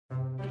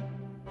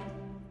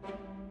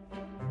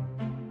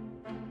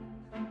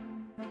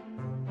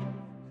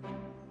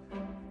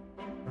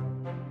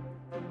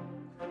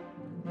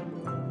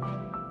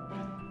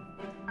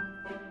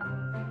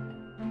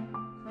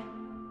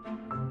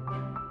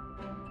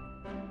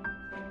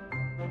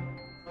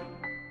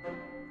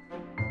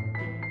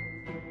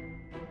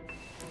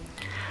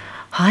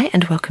Hi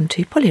and welcome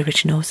to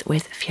PolyOriginals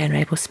with Fiona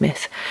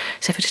Abel-Smith.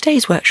 So for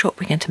today's workshop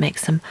we're going to make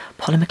some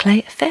polymer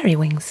clay fairy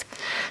wings.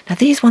 Now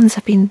these ones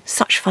have been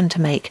such fun to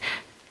make.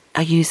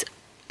 I use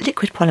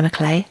liquid polymer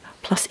clay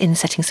plus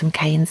insetting some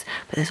canes,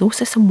 but there's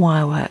also some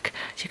wire work,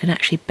 so you can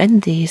actually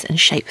bend these and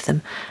shape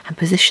them and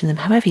position them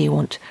however you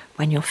want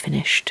when you're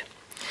finished.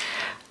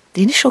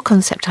 The initial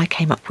concept I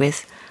came up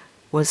with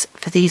was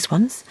for these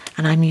ones,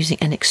 and I'm using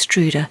an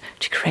extruder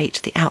to create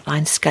the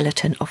outline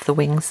skeleton of the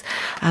wings.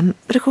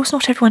 But of course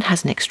not everyone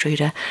has an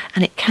extruder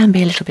and it can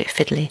be a little bit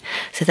fiddly.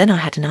 So then I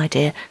had an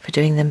idea for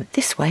doing them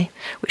this way,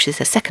 which is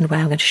the second way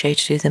I'm going to show you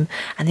to do them.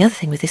 And the other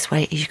thing with this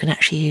way is you can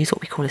actually use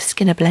what we call a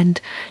skinner blend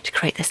to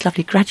create this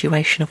lovely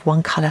graduation of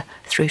one colour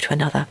through to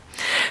another.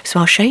 So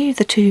I'll show you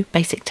the two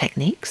basic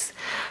techniques.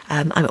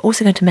 I'm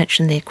also going to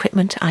mention the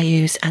equipment I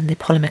use and the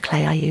polymer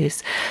clay I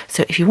use.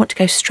 So if you want to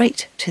go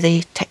straight to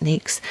the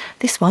techniques,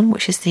 this one,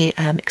 which is the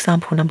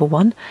example number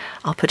 1,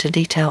 I'll put a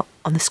detail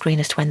on the screen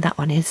as to when that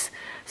one is,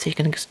 so you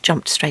can just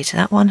jump straight to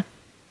that one.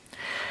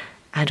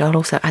 And I'll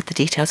also add the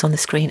details on the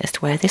screen as to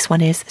where this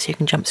one is, so you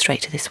can jump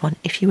straight to this one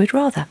if you would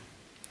rather.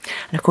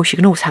 And of course you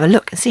can always have a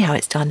look and see how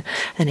it's done,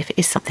 and if it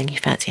is something you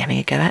fancy having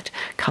a go at,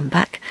 come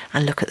back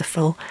and look at the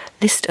full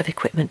list of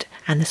equipment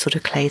and the sort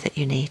of clay that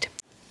you need.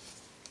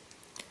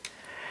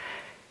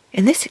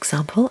 In this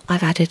example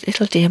I've added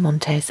little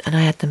diamantes, and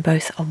I add them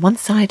both on one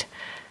side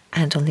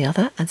and on the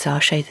other, and so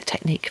I'll show you the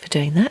technique for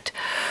doing that.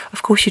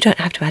 Of course you don't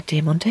have to add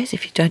diamantes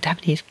if you don't have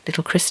any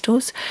little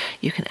crystals.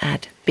 You can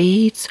add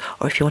beads,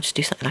 or if you want to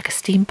do something like a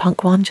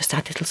steampunk one, just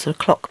add little sort of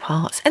clock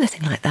parts,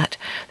 anything like that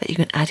that you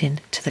can add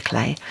in to the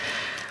clay.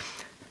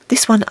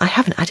 This one I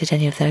haven't added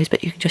any of those,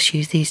 but you can just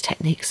use these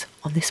techniques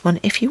on this one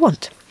if you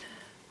want.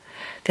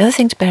 The other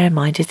thing to bear in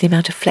mind is the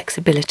amount of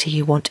flexibility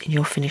you want in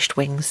your finished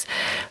wings.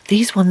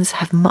 These ones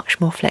have much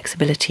more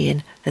flexibility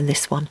in than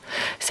this one,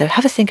 so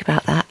have a think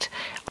about that.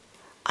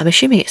 I'm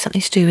assuming it's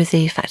something to do with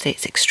the fact that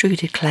it's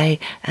extruded clay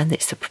and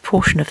it's the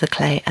proportion of the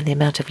clay and the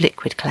amount of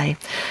liquid clay.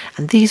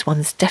 And these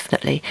ones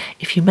definitely,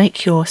 if you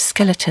make your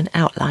skeleton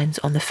outlines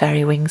on the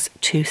fairy wings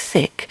too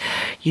thick,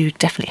 you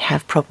definitely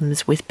have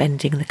problems with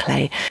bending the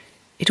clay.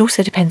 It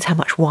also depends how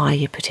much wire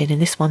you put in. In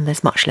this one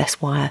there's much less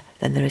wire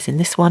than there is in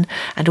this one,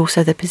 and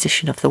also the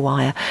position of the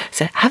wire.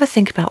 So have a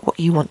think about what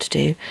you want to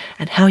do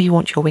and how you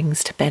want your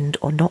wings to bend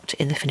or not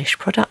in the finished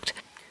product,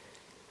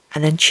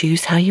 and then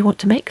choose how you want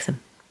to make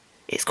them.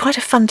 It's quite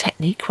a fun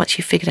technique once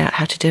you've figured out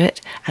how to do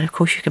it, and of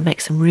course you can make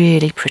some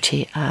really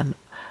pretty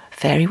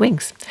fairy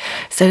wings.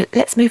 So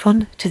let's move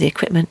on to the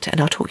equipment,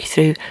 and I'll talk you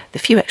through the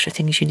few extra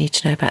things you need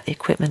to know about the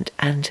equipment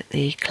and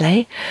the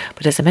clay.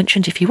 But as I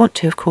mentioned, if you want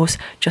to, of course,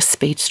 just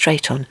speed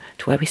straight on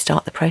to where we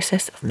start the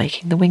process of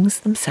making the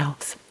wings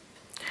themselves.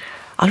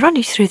 I'll run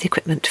you through the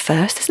equipment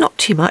first. There's not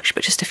too much,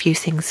 but just a few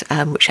things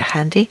which are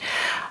handy.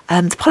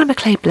 The polymer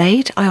clay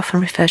blade, I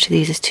often refer to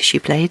these as tissue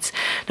blades.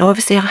 Now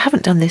obviously I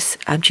haven't done this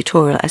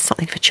tutorial as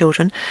something for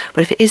children,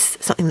 but if it is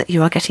something that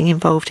you are getting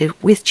involved in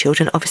with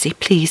children, obviously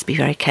please be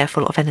very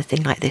careful of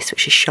anything like this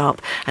which is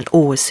sharp, and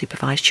always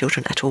supervise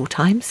children at all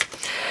times.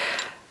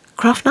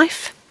 Craft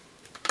knife.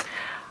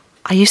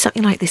 I use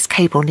something like this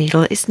cable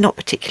needle. It's not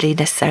particularly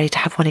necessary to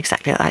have one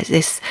exactly like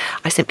this.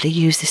 I simply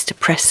use this to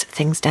press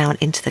things down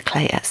into the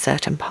clay at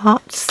certain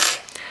parts.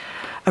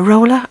 A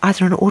roller,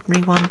 either an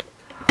ordinary one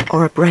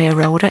or a brayer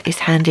roller, is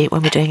handy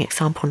when we're doing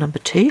example number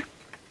 2.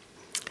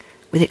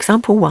 With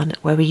example 1,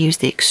 where we use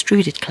the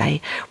extruded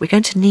clay, we're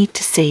going to need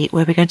to see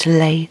where we're going to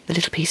lay the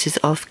little pieces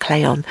of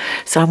clay on.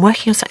 So I'm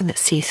working on something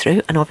that's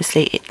see-through, and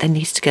obviously it then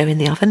needs to go in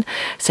the oven.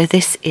 So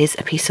this is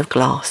a piece of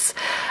glass.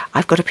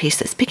 I've got a piece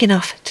that's big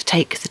enough to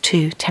take the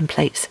 2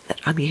 templates that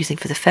I'm using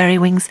for the fairy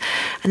wings,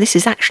 and this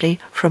is actually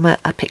from a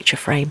picture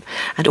frame.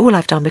 And all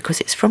I've done,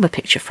 because it's from a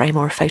picture frame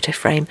or a photo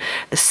frame,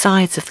 the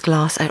sides of the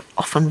glass are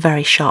often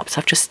very sharp, so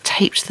I've just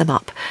taped them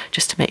up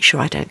just to make sure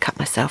I don't cut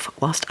myself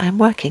whilst I'm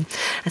working.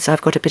 And so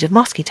I've got a bit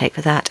of masking tape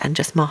for that, and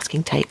just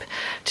masking tape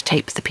to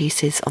tape the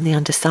pieces on the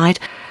underside.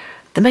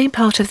 The main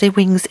part of the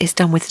wings is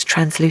done with the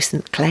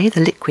translucent clay, the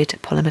liquid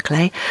polymer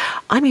clay.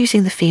 I'm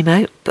using the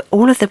Fimo, but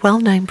all of the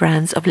well-known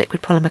brands of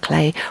liquid polymer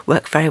clay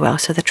work very well.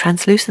 So the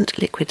translucent,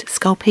 liquid,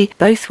 Sculpey,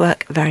 both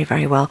work very,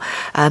 very well.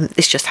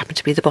 This just happened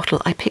to be the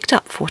bottle I picked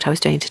up for what I was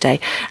doing today.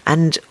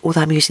 And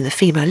although I'm using the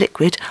Fimo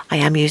liquid, I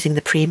am using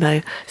the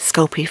Primo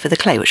Sculpey for the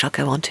clay, which I'll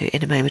go on to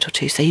in a moment or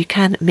two. So you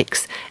can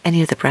mix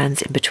any of the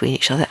brands in between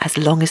each other as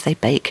long as they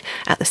bake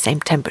at the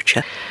same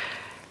temperature.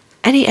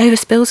 Any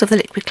overspills of the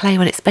liquid clay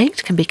when it's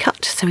baked can be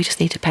cut, so we just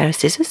need a pair of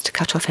scissors to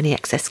cut off any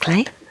excess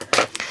clay.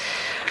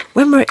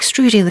 When we're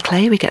extruding the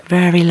clay, we get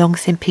very long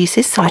thin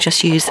pieces, so I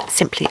just use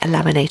simply a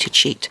laminated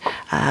sheet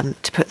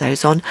to put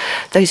those on.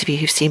 Those of you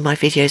who've seen my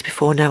videos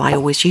before know I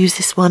always use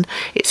this one.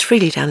 It's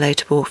freely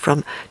downloadable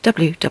from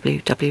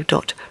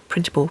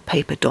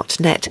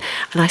www.printablepaper.net,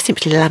 and I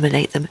simply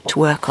laminate them to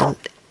work on.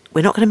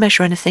 We're not going to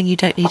measure anything, you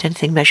don't need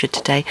anything measured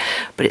today,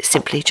 but it's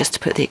simply just to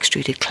put the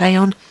extruded clay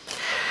on.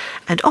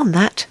 And on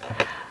that,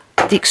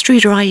 The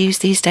extruder I use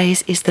these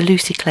days is the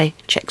Lucy Clay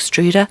check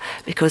extruder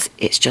because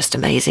it's just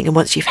amazing, and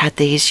once you've had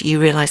these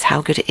you realise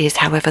how good it is.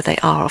 However, they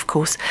are of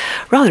course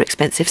rather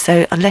expensive,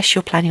 so unless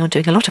you're planning on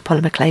doing a lot of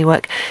polymer clay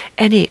work,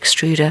 any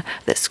extruder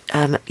that's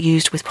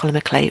used with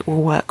polymer clay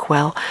will work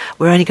well.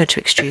 We're only going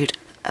to extrude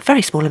a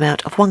very small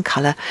amount of one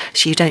colour,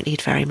 so you don't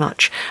need very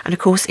much. And of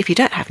course, if you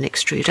don't have an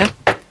extruder,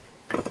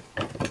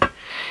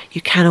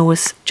 you can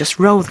always just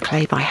roll the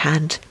clay by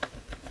hand,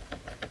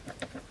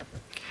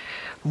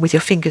 and with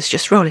your fingers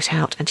just roll it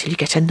out until you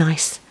get a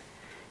nice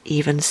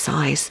even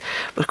size.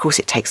 But of course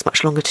it takes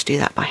much longer to do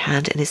that by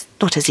hand, and it's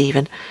not as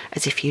even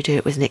as if you do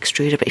it with an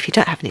extruder, but if you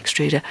don't have an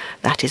extruder,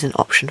 that is an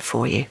option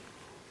for you.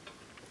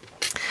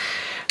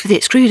 For the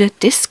extruder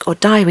disc or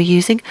die we're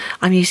using,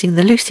 I'm using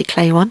the Lucy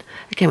Clay one,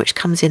 again, which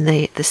comes in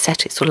the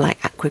set. It's sort of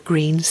like aqua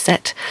green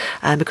set,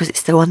 because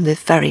it's the one with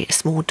very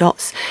small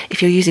dots.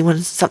 If you're using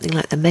something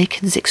like the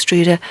Makin's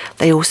extruder,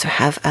 they also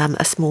have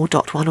a small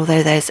dot one,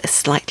 although there's a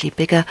slightly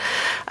bigger.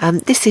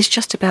 This is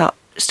just over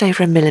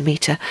 1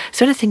 millimetre,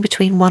 so anything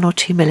between 1 or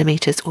 2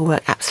 millimetres will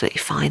work absolutely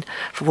fine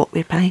for what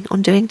we're planning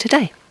on doing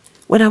today.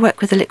 When I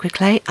work with the liquid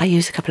clay, I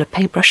use a couple of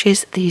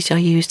paintbrushes. These are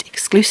used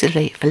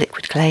exclusively for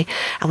liquid clay,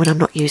 and when I'm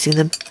not using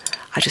them,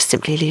 I just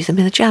simply leave them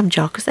in the jam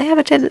jar because they have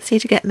a tendency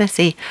to get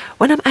messy.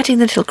 When I'm adding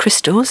the little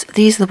crystals,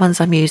 these are the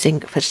ones I'm using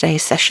for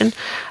today's session.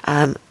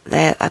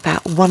 They're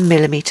about 1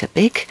 millimetre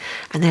big,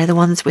 and they're the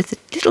ones with the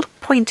little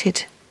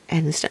pointed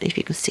ends. Don't know if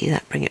you can see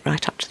that. Bring it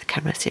right up to the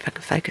camera, see if I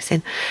can focus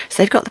in.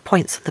 So they've got the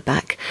points on the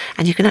back,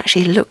 and you can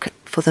actually look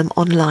for them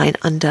online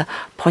under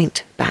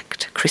point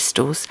backed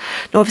crystals.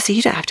 Now obviously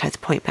you don't have to have the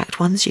point backed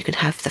ones, you can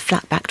have the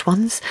flat backed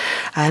ones.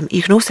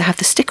 You can also have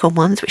the stick on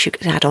ones, which you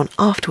can add on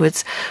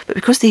afterwards, but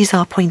because these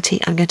are pointy,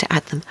 I'm going to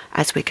add them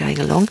as we're going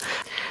along.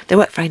 They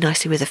work very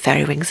nicely with the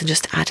fairy wings and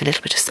just add a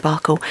little bit of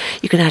sparkle.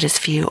 You can add as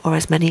few or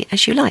as many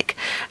as you like,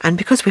 and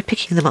because we're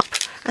picking them up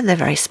and they're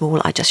very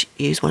small, I just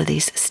use one of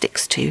these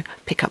sticks to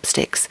pick up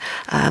sticks.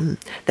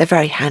 They're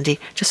very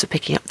handy just for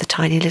picking up the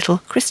tiny little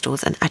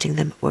crystals and adding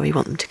them where we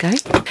want them to go.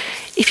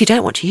 If you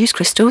don't want to use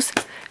crystals,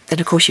 then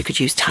of course you could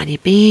use tiny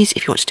bees.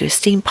 If you want to do a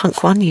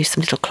steampunk one, use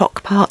some little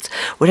clock parts,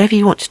 whatever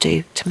you want to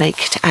do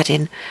to add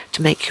in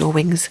to make your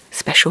wings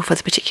special for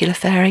the particular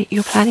fairy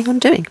you're planning on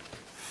doing.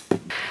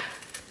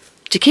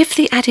 To give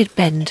the added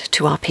bend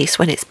to our piece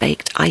when it's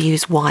baked, I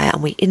use wire,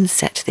 and we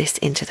inset this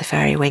into the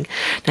fairy wing.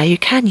 Now you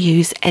can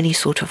use any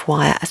sort of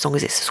wire as long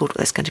as it's the sort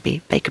that's going to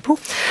be bakeable.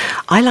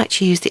 I like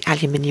to use the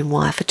aluminium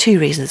wire for two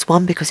reasons.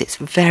 One, because it's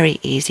very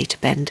easy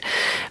to bend,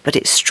 but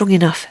it's strong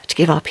enough to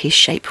give our piece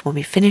shape when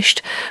we've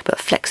finished, but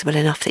flexible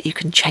enough that you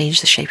can change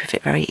the shape of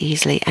it very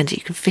easily, and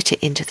you can fit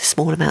it into the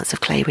small amounts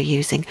of clay we're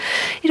using.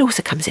 It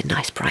also comes in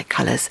nice bright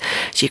colours,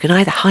 so you can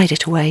either hide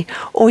it away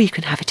or you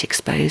can have it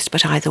exposed,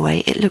 but either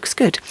way it looks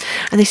good.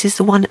 And this is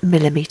the 1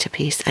 millimetre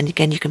piece, and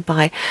again you can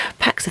buy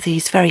packs of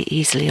these very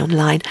easily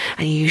online,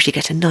 and you usually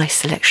get a nice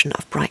selection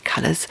of bright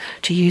colours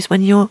to use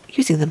when you're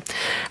using them.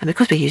 And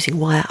because we're using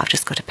wire, I've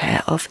just got a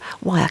pair of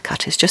wire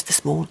cutters, just the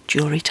small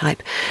jewellery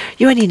type.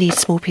 You only need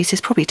small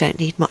pieces, probably don't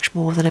need much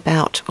more than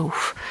about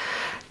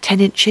 10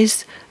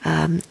 inches,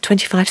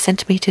 25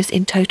 centimetres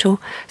in total,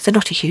 so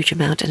not a huge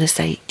amount, and as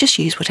I say, just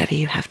use whatever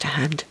you have to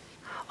hand.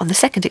 On the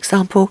second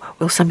example,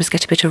 we'll sometimes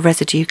get a bit of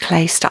residue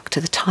clay stuck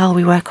to the tile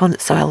we work on,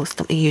 so I'll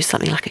use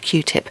something like a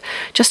Q-tip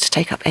just to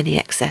take up any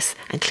excess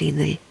and clean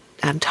the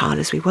tile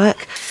as we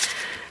work.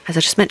 As I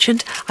just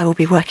mentioned, I will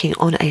be working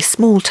on a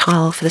small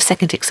tile for the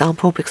second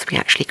example because we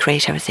actually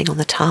create everything on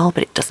the tile,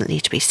 but it doesn't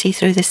need to be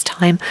see-through this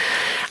time.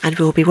 And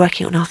we will be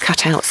working on our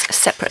cutouts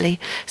separately,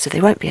 so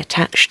they won't be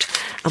attached.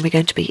 And we're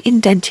going to be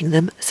indenting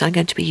them, so I'm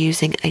going to be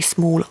using a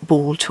small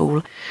ball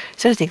tool.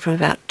 So anything from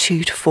about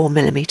 2 to 4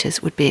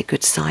 millimetres would be a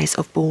good size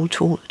of ball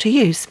tool to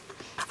use.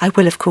 I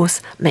will of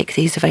course make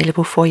these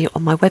available for you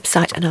on my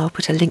website, and I'll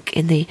put a link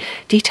in the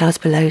details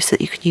below so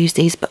that you can use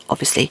these, but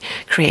obviously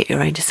create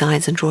your own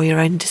designs and draw your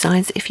own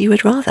designs if you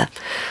would rather.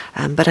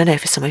 But I know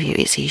for some of you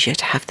it's easier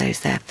to have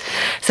those there.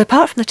 So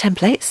apart from the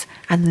templates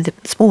and the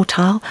small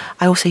tile,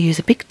 I also use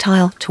a big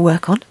tile to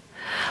work on.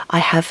 I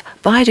have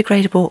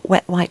biodegradable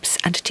wet wipes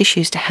and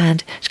tissues to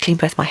hand to clean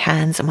both my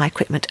hands and my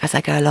equipment as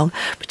I go along.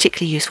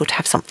 Particularly useful to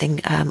have something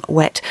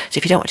wet, so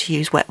if you don't want to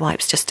use wet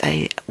wipes, just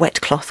a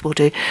wet cloth will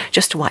do,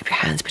 just to wipe your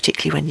hands,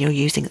 particularly when you're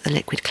using the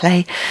liquid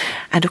clay.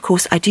 And of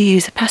course I do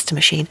use a pasta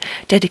machine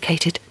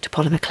dedicated to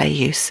polymer clay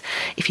use.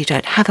 If you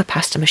don't have a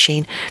pasta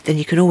machine, then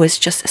you can always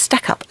just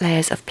stack up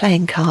layers of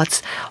playing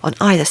cards on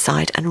either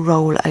side and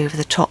roll over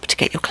the top to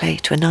get your clay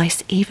to a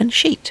nice even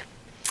sheet.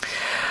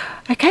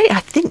 Okay, I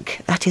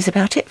think that is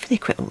about it for the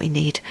equipment we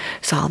need,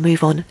 so I'll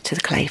move on to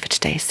the clay for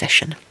today's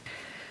session.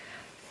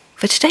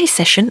 For today's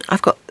session,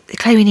 I've got the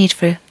clay we need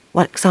for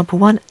example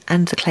 1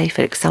 and the clay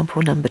for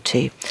example number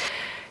 2.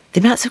 The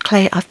amounts of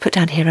clay I've put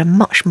down here are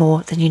much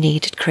more than you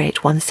need to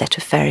create one set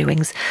of fairy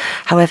wings.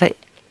 However,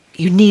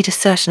 you need a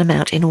certain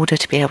amount in order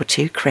to be able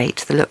to create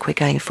the look we're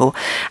going for,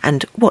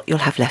 and what you'll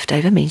have left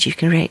over means you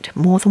can create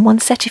more than one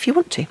set if you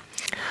want to.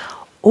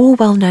 All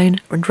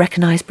well-known and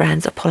recognised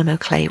brands of polymer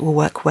clay will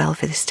work well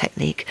for this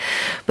technique,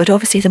 but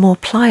obviously the more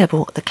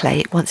pliable the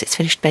clay once it's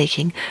finished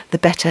baking, the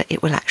better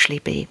it will actually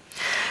be.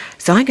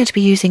 So I'm going to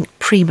be using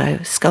Primo,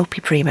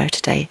 Sculpey Primo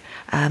today,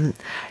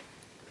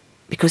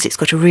 because it's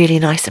got a really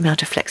nice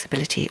amount of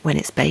flexibility when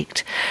it's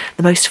baked.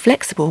 The most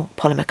flexible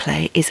polymer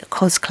clay is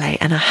cos clay,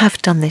 and I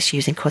have done this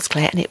using cos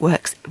clay and it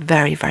works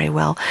very, very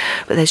well.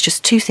 But there's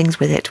just two things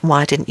with it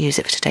why I didn't use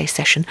it for today's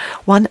session.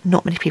 One,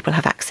 not many people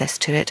have access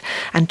to it,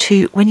 and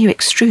two, when you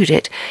extrude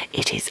it,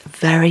 it is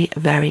very,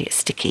 very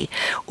sticky.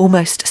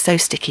 Almost so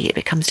sticky it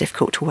becomes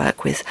difficult to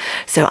work with.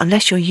 So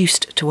unless you're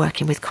used to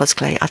working with cos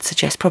clay, I'd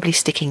suggest probably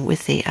sticking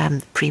with the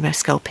Primo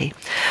Sculpey.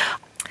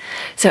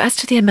 So as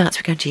to the amounts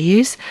we're going to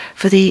use,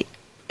 for the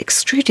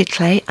extruded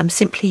clay, I'm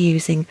simply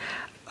using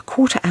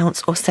 1/4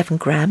 ounce or 7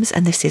 grams,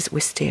 and this is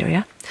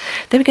wisteria.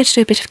 Then we're going to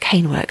do a bit of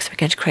cane work, so we're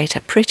going to create a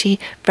pretty,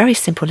 very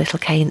simple little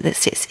cane that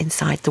sits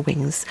inside the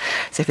wings.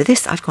 So for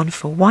this I've gone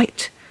for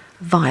white,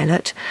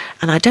 violet,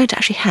 and I don't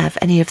actually have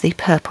any of the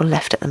purple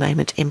left at the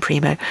moment in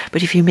Primo,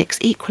 but if you mix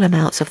equal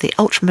amounts of the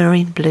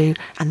ultramarine blue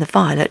and the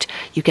violet,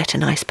 you get a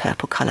nice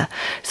purple colour.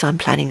 So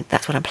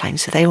that's what I'm planning.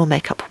 So they will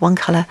make up 1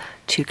 colour,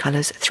 2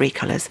 colours, 3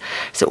 colours.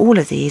 So all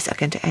of these are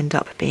going to end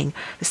up being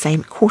the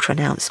same 1/4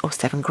 ounce or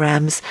 7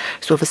 grams.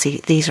 So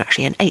obviously these are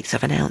actually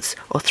 1/8 ounce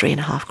or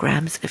 3.5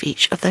 grams of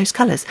each of those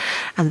colours.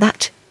 And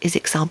that is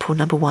example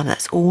number 1.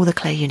 That's all the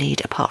clay you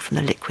need apart from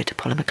the liquid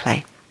polymer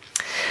clay.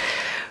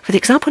 For the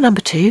example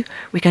number 2,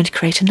 we're going to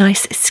create a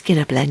nice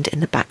Skinner blend in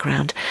the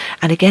background.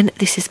 And again,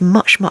 this is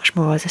much, much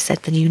more, as I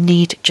said, than you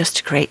need just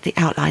to create the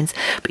outlines,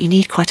 but you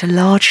need quite a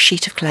large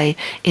sheet of clay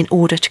in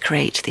order to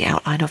create the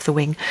outline of the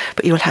wing,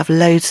 but you'll have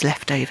loads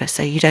left over,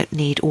 so you don't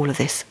need all of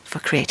this for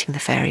creating the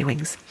fairy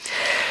wings.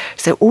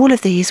 So all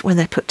of these, when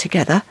they're put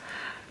together,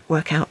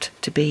 work out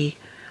to be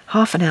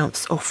 1/2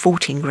 ounce or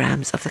 14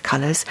 grams of the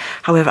colours.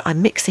 However,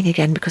 I'm mixing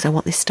again because I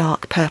want this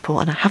dark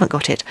purple and I haven't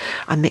got it.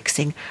 I'm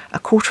mixing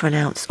 1/4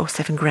 ounce or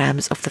 7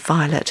 grams of the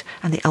violet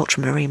and the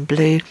ultramarine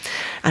blue,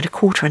 and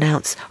 1/4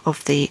 ounce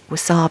of the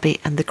wasabi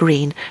and the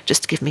green,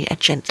 just to give me a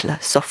gentler,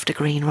 softer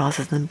green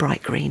rather than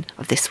bright green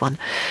of this one.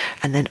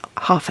 And then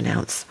 1/2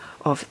 ounce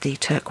of the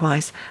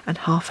turquoise and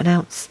 1/2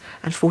 ounce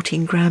and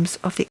 14 grams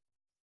of the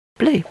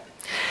blue.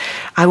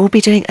 I will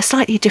be doing a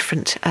slightly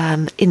different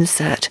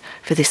insert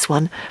for this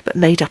one, but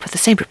made up of the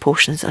same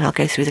proportions, and I'll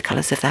go through the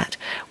colours of that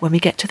when we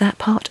get to that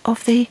part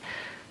of the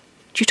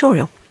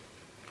tutorial.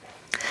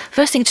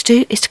 First thing to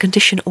do is to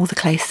condition all the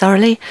clay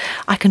thoroughly.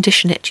 I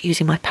condition it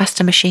using my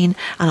pasta machine,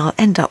 and I'll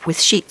end up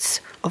with sheets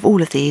of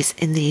all of these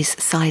in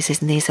these sizes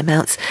and these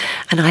amounts,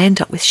 and I end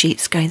up with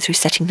sheets going through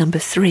setting number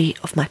 3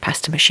 of my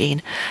pasta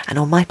machine. And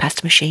on my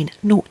pasta machine,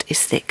 0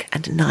 is thick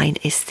and 9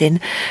 is thin,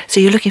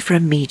 so you're looking for a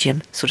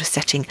medium sort of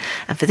setting.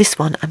 And for this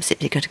one, I'm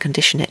simply going to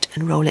condition it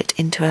and roll it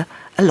into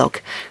a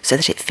log so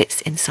that it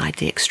fits inside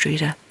the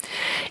extruder.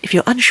 If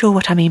you're unsure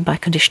what I mean by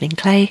conditioning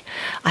clay,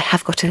 I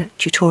have got a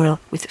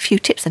tutorial with a few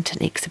tips and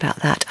techniques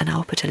about that, and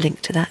I'll put a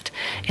link to that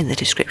in the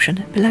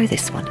description below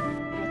this one.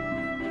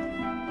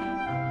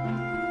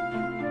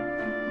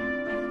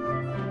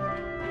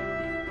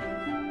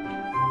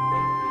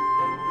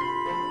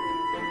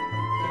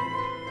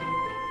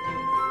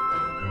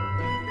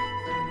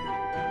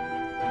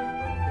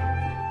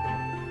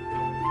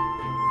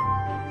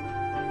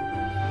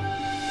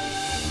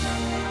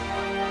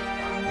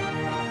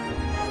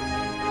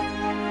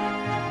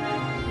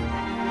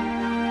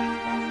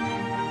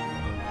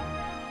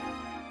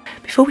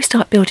 Before we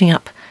start building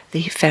up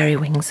the fairy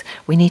wings,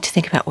 we need to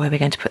think about where we're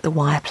going to put the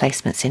wire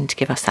placements in to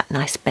give us that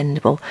nice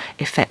bendable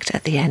effect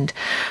at the end.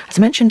 As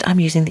I mentioned, I'm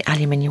using the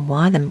aluminium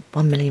wire, the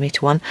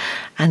 1mm one,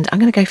 and I'm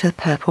going to go for the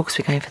purple because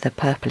we're going for the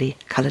purpley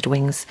coloured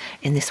wings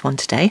in this one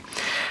today.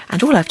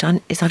 And all I've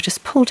done is I've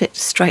just pulled it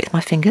straight with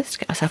my fingers to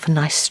get myself a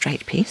nice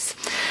straight piece.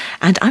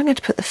 And I'm going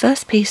to put the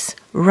first piece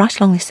right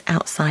along this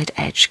outside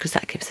edge because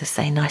that gives us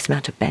a nice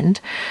amount of bend.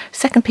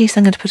 Second piece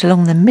I'm going to put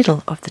along the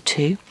middle of the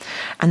two,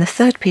 and the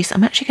third piece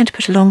I'm actually going to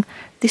put along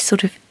this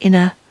sort of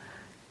inner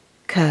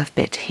curve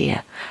bit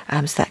here,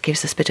 so that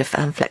gives us a bit of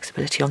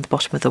flexibility on the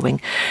bottom of the wing.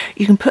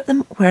 You can put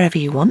them wherever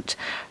you want.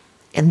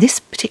 In this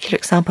particular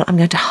example, I'm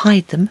going to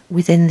hide them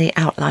within the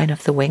outline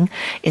of the wing.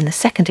 In the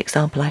second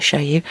example I show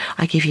you,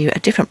 I give you a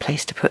different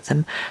place to put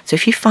them. So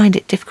if you find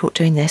it difficult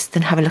doing this,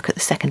 then have a look at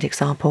the second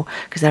example,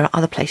 because there are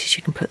other places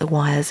you can put the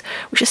wires,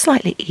 which are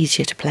slightly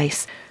easier to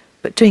place.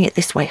 But doing it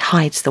this way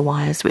hides the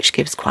wires, which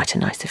gives quite a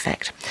nice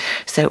effect.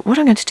 So what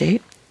I'm going to do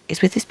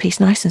is, with this piece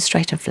nice and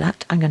straight and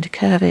flat, I'm going to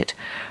curve it,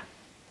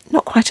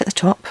 not quite at the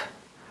top,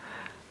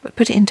 but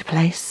put it into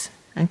place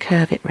and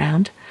curve it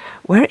round.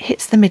 Where it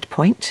hits the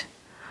midpoint,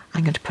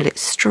 I'm going to pull it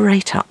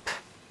straight up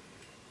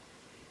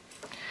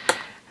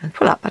and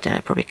pull up, I don't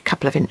know, probably a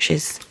couple of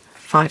inches,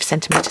 5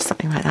 centimetres,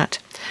 something like that.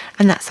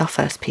 And that's our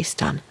first piece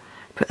done.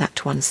 Put that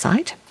to one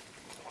side.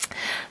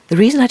 The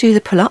reason I do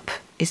the pull up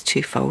is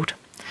twofold.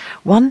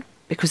 One,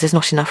 because there's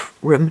not enough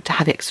room to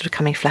have it sort of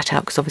coming flat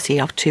out, because obviously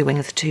our two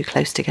wings are too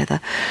close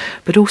together.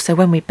 But also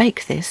when we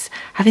bake this,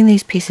 having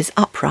these pieces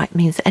upright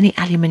means that any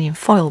aluminium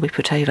foil we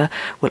put over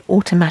will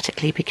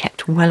automatically be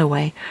kept well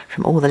away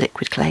from all the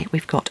liquid clay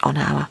we've got on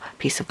our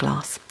piece of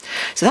glass.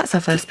 So that's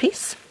our first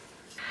piece.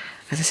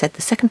 As I said,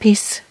 the second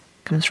piece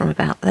comes from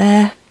about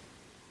there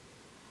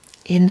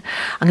in.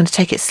 I'm going to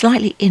take it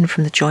slightly in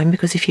from the join,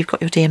 because if you've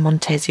got your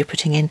diamantes you're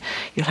putting in,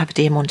 you'll have a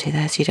diamante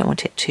there, so you don't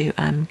want it to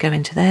go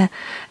into there.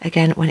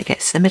 Again, when it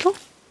gets to the middle,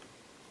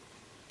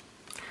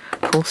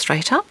 pull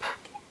straight up.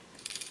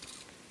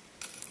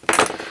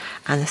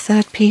 And the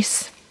third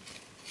piece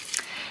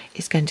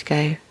is going to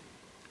go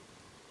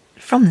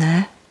from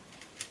there,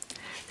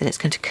 then it's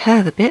going to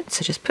curve a bit,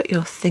 so just put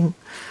your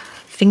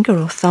finger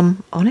or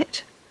thumb on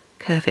it,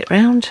 curve it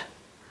round,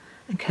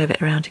 and curve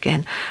it around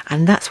again.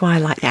 And that's why I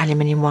like the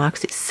aluminium wire,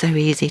 because it's so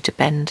easy to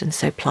bend and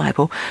so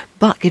pliable,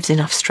 but gives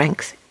enough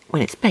strength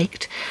when it's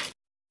baked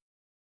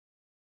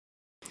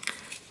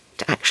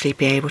to actually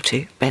be able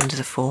to bend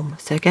the form.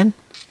 So again,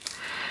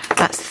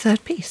 that's the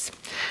third piece.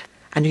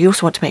 And you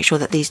also want to make sure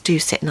that these do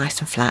sit nice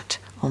and flat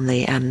on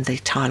the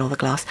tile or the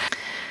glass.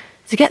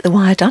 So get the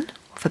wire done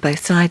for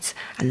both sides,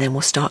 and then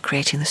we'll start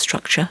creating the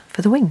structure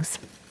for the wings.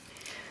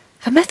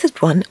 For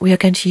method 1, we are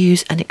going to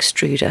use an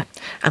extruder,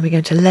 and we're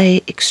going to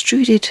lay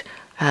extruded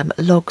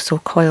logs or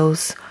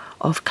coils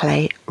of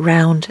clay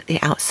round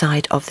the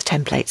outside of the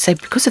template. So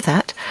because of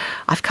that,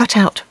 I've cut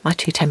out my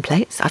two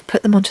templates, I've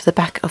put them onto the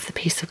back of the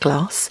piece of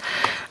glass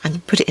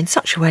and put it in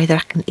such a way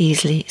that I can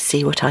easily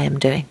see what I am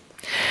doing.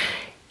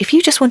 If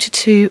you just wanted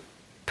to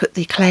put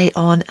the clay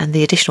on and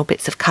the additional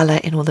bits of colour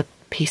in all the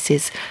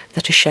pieces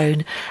that are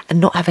shown and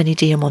not have any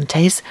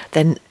diamantes,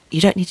 then you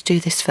don't need to do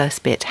this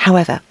first bit.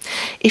 However,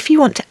 if you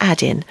want to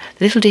add in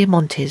the little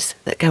diamantes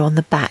that go on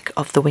the back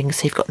of the wings,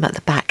 so you've got them at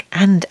the back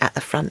and at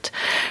the front,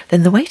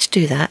 then the way to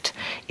do that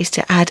is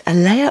to add a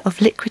layer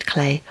of liquid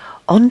clay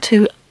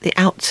onto the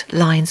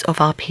outlines of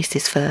our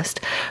pieces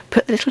first.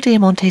 Put the little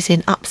diamantes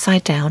in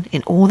upside down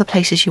in all the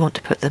places you want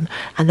to put them,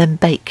 and then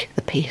bake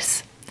the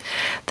piece.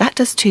 That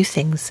does two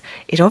things.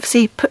 It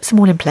obviously puts them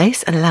all in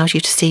place and allows you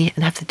to see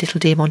and have the little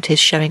diamantes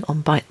showing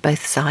on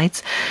both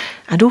sides,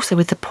 and also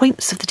with the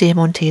points of the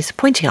diamantes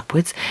pointing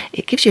upwards,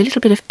 it gives you a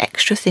little bit of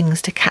extra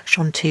things to catch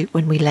onto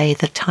when we lay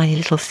the tiny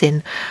little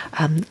thin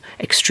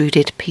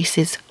extruded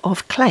pieces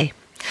of clay.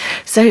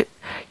 So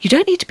you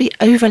don't need to be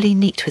overly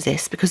neat with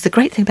this, because the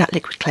great thing about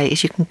liquid clay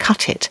is you can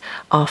cut it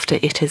after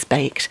it has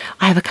baked.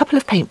 I have a couple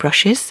of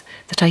paintbrushes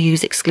that I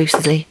use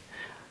exclusively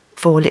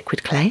for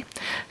liquid clay,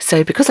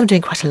 so because I'm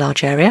doing quite a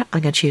large area,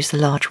 I'm going to use the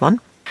large one,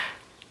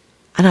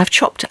 and I've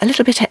chopped a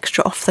little bit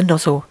extra off the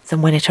nozzle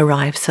than when it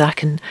arrives, so I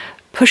can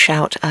push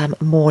out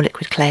more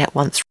liquid clay at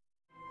once.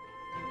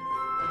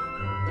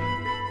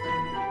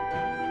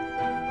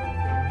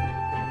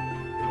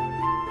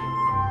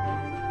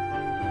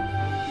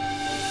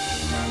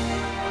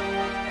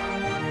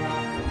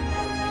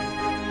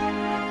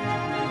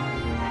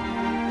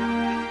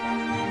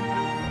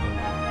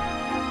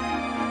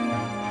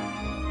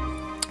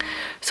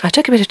 So I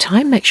took a bit of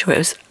time, make sure it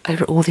was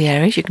over all the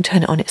areas. You can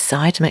turn it on its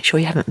side to make sure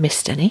you haven't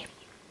missed any.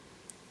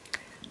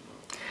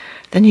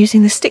 Then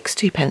using the Sticks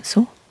 2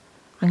 pencil,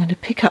 I'm going to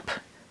pick up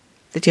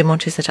the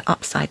diamantes that are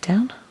upside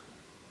down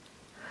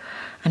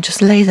and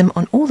just lay them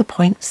on all the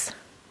points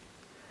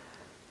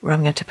where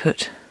I'm going to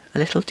put a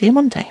little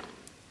diamante.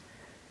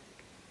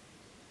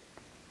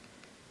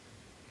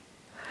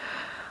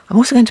 I'm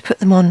also going to put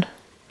them on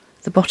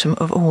the bottom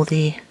of all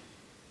the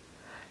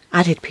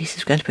added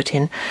pieces we're going to put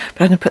in,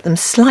 but I'm going to put them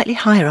slightly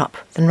higher up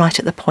than right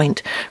at the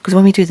point, because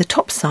when we do the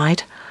top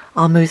side,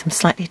 I'll move them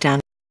slightly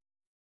down.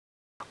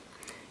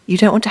 You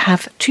don't want to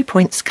have 2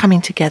 points coming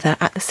together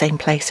at the same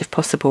place if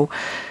possible,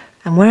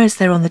 and whereas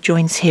they're on the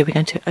joins here, we're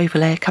going to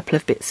overlay a couple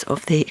of bits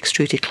of the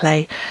extruded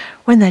clay.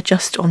 When they're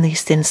just on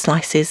these thin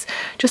slices,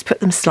 just put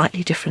them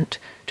slightly different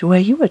to where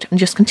you would, and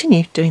just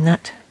continue doing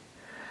that,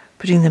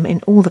 putting them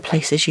in all the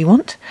places you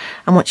want.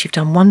 And once you've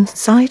done one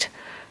side,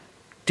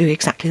 do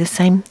exactly the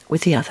same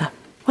with the other.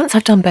 Once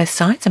I've done both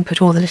sides and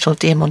put all the little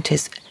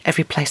diamantes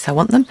every place I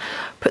want them,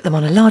 put them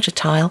on a larger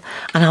tile,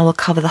 and I will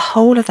cover the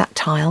whole of that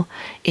tile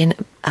in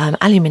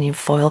aluminium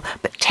foil,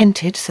 but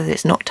tented so that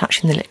it's not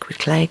touching the liquid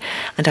clay,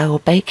 and I will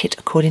bake it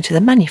according to the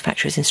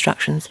manufacturer's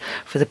instructions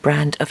for the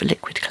brand of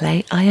liquid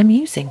clay I am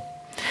using.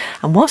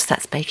 And whilst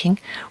that's baking,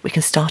 we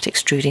can start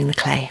extruding the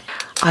clay.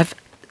 I've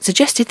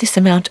suggested this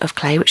amount of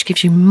clay, which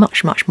gives you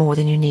much more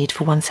than you need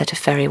for one set of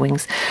fairy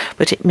wings,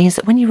 but it means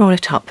that when you roll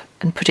it up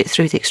and put it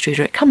through the extruder,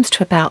 it comes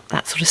to about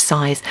that sort of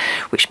size,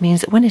 which means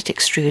that when it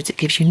extrudes, it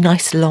gives you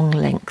nice long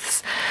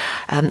lengths.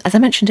 As I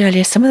mentioned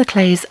earlier, some of the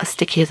clays are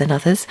stickier than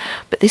others,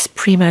 but this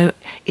Primo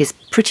is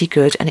pretty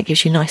good and it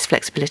gives you nice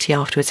flexibility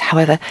afterwards.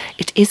 However,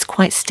 it is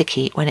quite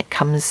sticky when it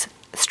comes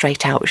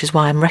straight out, which is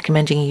why I'm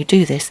recommending you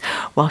do this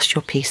whilst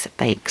your piece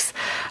bakes,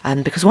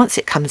 because once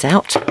it comes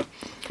out,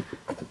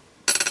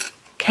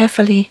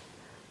 carefully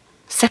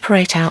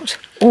separate out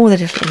all the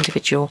little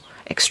individual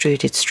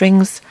extruded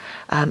strings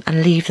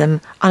and leave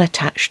them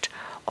unattached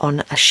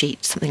on a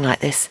sheet, something like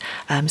this,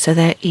 so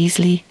they're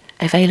easily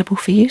available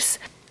for use.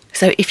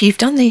 So if you've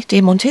done the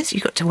diamantes,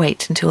 you've got to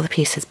wait until the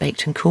piece has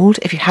baked and cooled.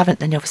 If you haven't,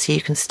 then obviously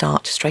you can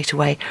start straight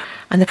away.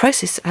 And the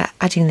process of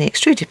adding the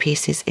extruded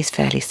pieces is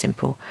fairly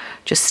simple.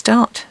 Just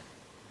start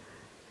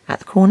at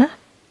the corner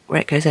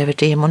where it goes over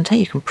diamante.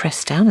 You can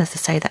press down, as I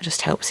say, that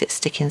just helps it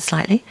stick in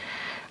slightly.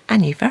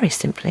 And you very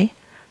simply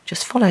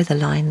just follow the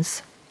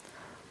lines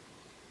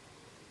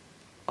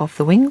of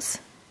the wings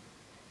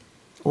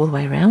all the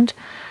way around,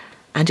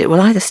 and it will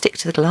either stick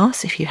to the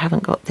glass if you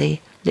haven't got the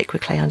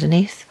liquid clay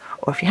underneath,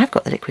 or if you have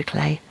got the liquid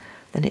clay,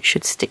 then it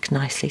should stick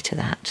nicely to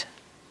that.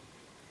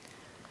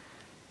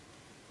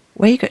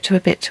 Where you get to a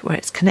bit where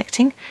it's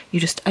connecting, you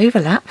just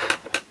overlap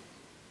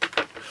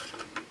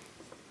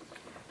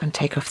and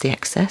take off the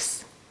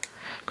excess,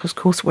 because of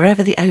course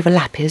wherever the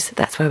overlap is,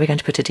 that's where we're going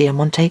to put a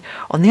diamante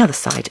on the other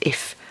side,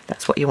 if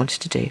that's what you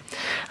wanted to do.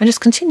 And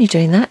just continue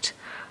doing that,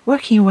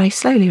 working your way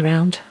slowly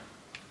around,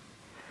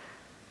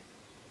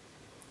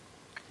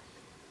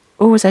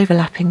 always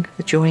overlapping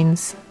the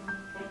joins.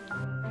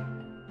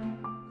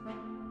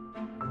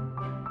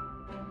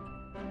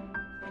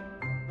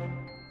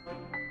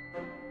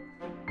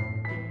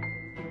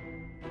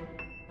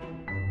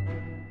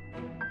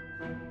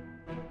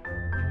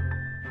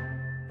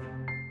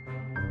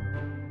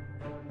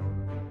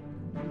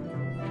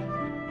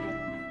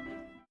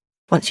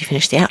 Once you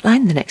finish the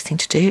outline, the next thing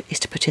to do is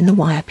to put in the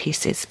wire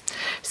pieces.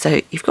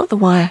 So you've got the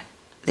wire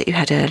that you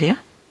had earlier,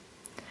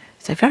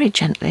 so very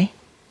gently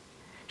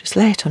just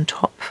lay it on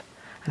top,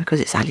 and because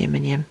it's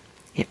aluminium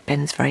it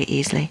bends very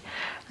easily,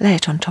 lay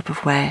it on top of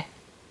where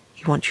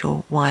you want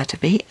your wire to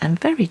be, and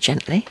very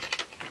gently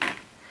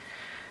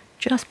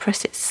just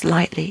press it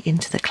slightly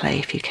into the clay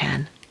if you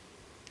can.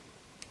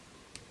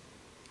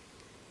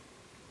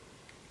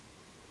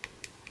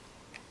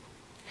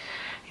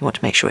 You want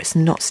to make sure it's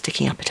not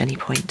sticking up at any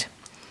point.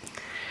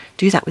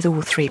 Do that with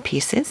all three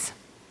pieces.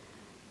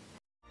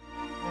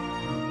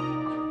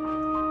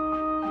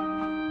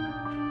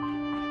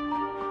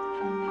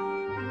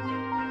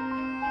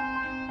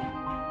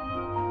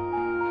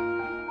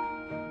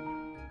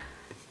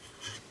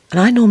 And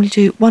I normally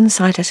do one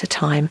side at a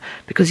time,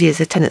 because there's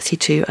a tendency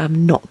to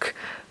knock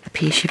the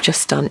piece you've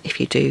just done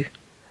if you do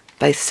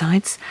both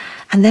sides.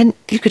 And then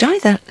you could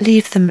either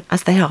leave them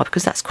as they are,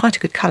 because that's quite a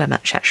good colour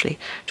match actually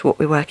to what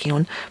we're working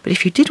on, but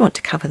if you did want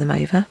to cover them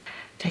over,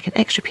 take an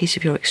extra piece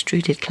of your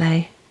extruded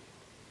clay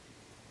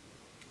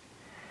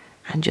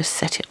and just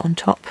set it on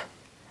top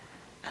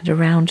and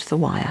around the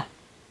wire.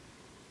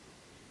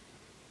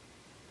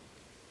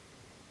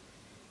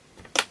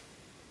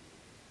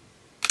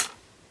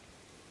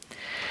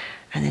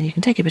 And then you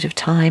can take a bit of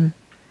time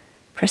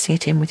pressing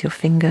it in with your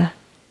finger,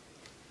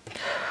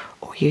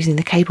 or using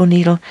the cable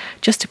needle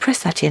just to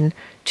press that in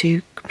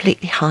to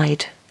completely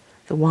hide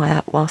the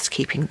wire whilst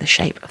keeping the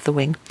shape of the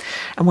wing.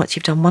 And once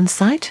you've done one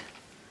side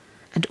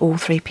and all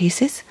three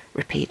pieces,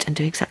 repeat and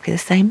do exactly the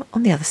same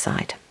on the other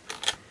side.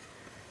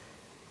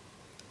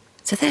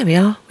 So there we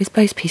are, with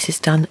both pieces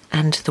done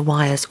and the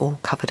wires all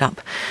covered up.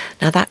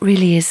 Now that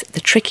really is the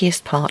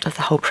trickiest part of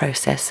the whole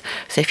process.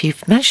 So if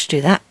you've managed to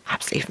do that,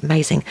 absolutely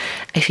amazing.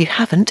 If you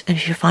haven't, and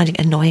if you're finding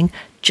it annoying,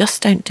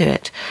 just don't do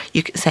it.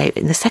 You can say,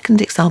 in the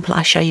second example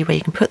I show you where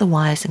you can put the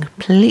wires in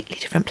completely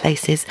different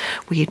places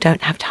where you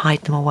don't have to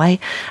hide them away.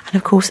 And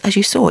of course, as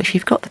you saw, if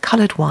you've got the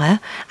coloured wire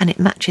and it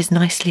matches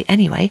nicely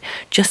anyway,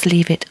 just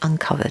leave it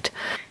uncovered.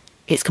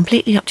 It's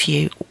completely up to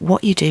you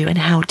what you do and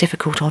how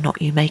difficult or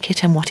not you make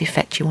it and what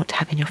effect you want to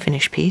have in your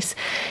finished piece.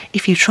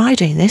 If you try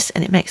doing this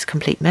and it makes a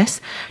complete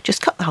mess,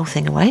 just cut the whole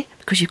thing away,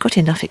 because you've got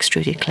enough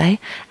extruded clay,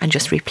 and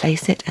just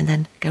replace it and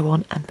then go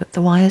on and put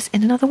the wires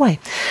in another way.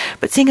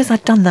 But seeing as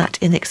I'd done that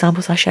in the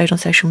examples I showed on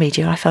social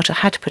media, I felt I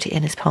had to put it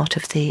in as part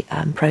of the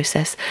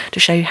process to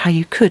show you how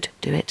you could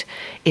do it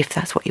if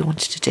that's what you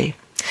wanted to do.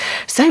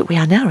 So we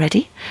are now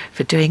ready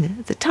for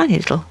doing the tiny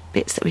little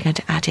bits that we're going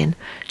to add in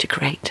to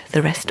create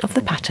the rest of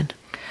the pattern.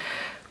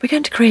 We're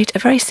going to create a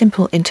very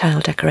simple internal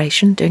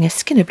decoration, doing a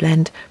skinner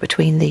blend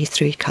between these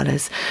three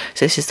colours.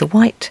 So this is the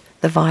white,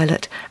 the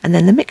violet, and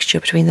then the mixture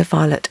between the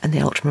violet and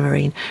the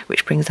ultramarine,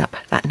 which brings up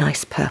that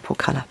nice purple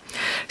colour.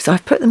 So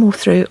I've put them all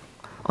through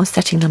on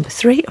setting number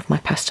 3 of my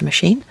pasta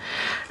machine,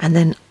 and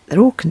then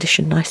they're all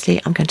conditioned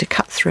nicely. I'm going to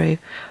cut through,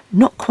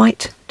 not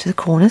quite to the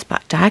corners,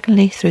 but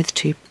diagonally through the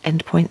 2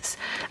 end points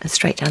and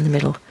straight down the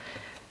middle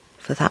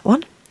for that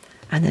one,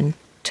 and then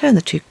turn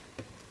the 2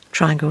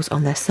 triangles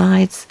on their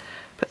sides,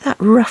 put that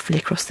roughly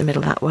across the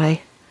middle that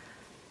way,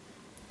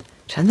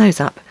 turn those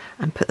up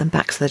and put them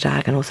back so the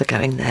diagonals are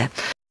going there.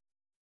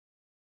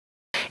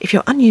 If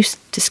you're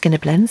unused to skinner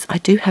blends, I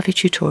do have a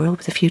tutorial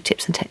with a few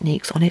tips and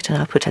techniques on it, and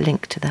I'll put a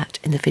link to that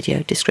in the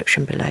video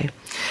description below.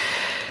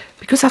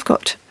 Because I'm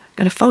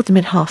going to fold them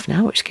in half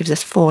now, which gives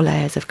us 4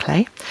 layers of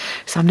clay.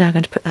 So I'm now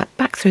going to put that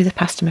back through the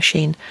pasta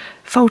machine,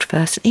 fold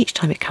first, and each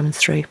time it comes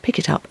through, pick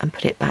it up and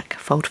put it back,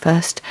 fold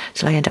first,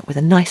 till I end up with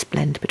a nice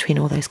blend between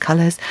all those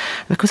colours.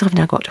 And because I've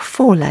now got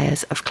 4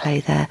 layers of clay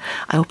there,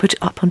 I will put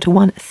it up onto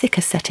one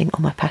thicker setting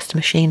on my pasta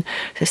machine,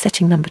 so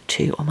setting number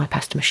 2 on my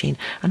pasta machine,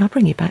 and I'll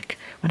bring you back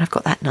when I've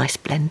got that nice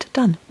blend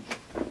done.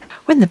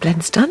 When the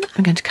blend's done,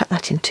 I'm going to cut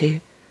that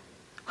into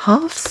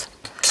halves,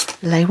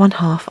 lay one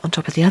half on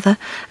top of the other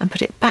and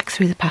put it back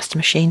through the pasta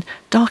machine,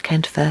 dark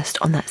end first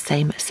on that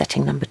same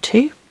setting number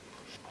 2.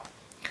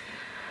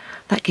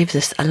 That gives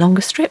us a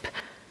longer strip.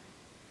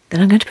 Then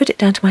I'm going to put it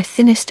down to my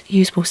thinnest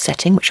usable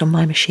setting, which on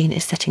my machine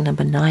is setting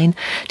number 9,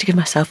 to give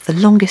myself the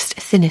longest,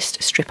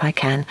 thinnest strip I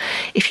can.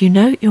 If you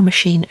know your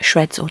machine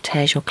shreds or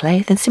tears your clay,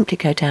 then simply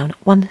go down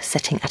one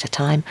setting at a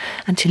time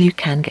until you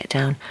can get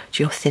down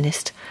to your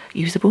thinnest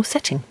usable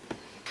setting.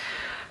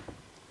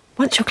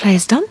 Once your clay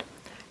is done,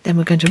 then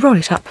we're going to roll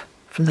it up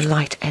from the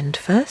light end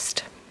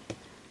first.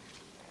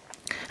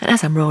 And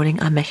as I'm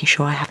rolling, I'm making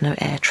sure I have no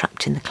air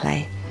trapped in the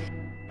clay.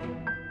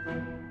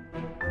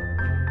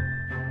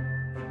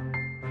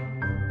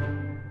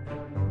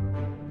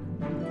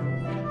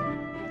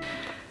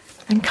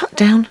 And cut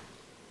down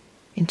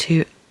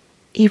into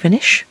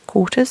evenish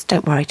quarters.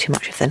 Don't worry too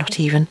much if they're not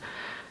even,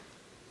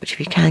 but if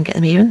you can get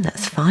them even,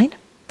 that's fine.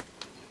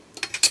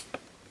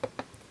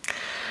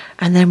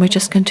 And then we're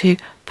just going to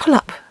pull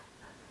up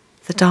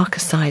the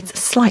darker sides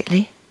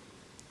slightly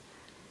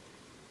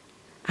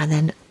and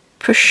then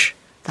push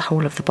the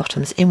whole of the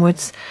bottoms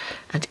inwards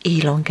and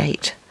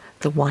elongate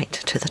the white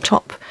to the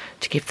top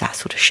to give that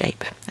sort of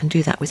shape, and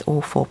do that with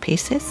all 4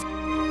 pieces.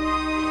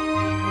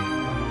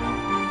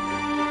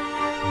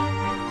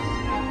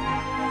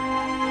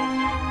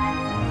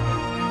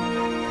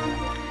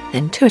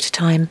 Then 2 at a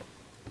time,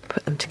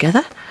 put them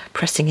together,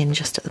 pressing in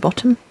just at the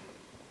bottom.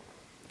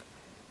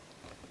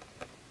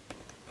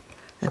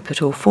 And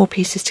put all 4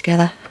 pieces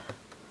together.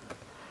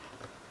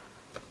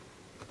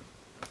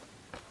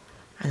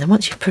 And then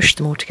once you've pushed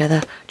them all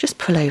together, just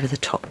pull over the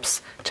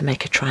tops to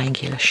make a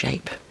triangular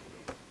shape.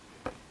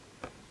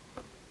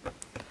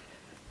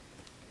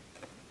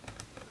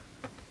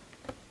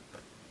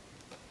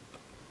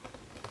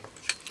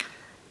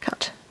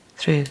 Cut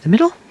through the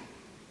middle.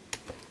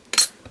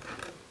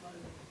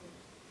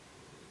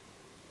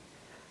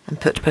 And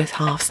put both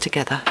halves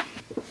together.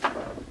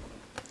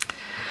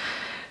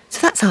 So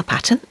that's our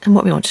pattern, and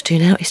what we want to do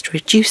now is to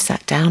reduce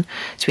that down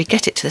so we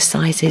get it to the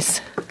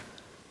sizes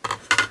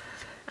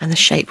and the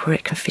shape where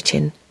it can fit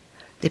in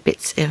the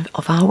bits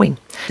of our wing.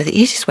 So the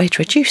easiest way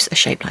to reduce a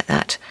shape like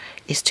that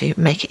is to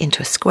make it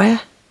into a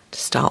square to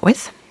start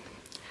with.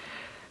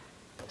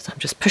 So I'm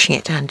just pushing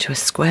it down to a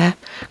square,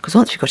 because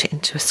once we've got it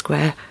into a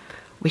square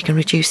we can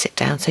reduce it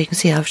down. So you can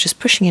see I was just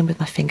pushing in with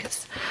my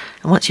fingers,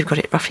 and once you've got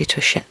it roughly to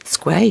a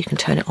square you can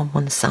turn it on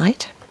one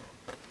side,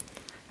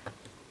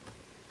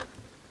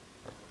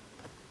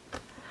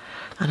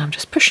 and I'm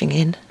just pushing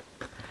in,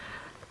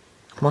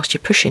 and whilst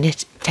you're pushing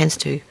it tends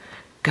to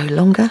go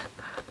longer,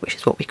 which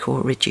is what we call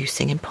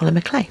reducing in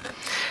polymer clay.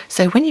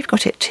 So when you've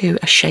got it to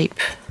a shape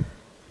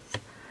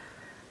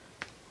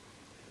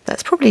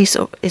that's probably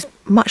is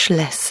much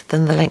less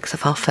than the length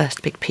of our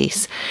first big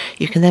piece,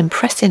 you can then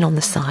press in on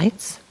the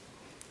sides,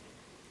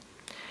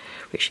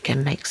 which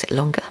again makes it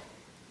longer.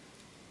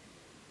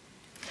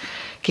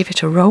 Give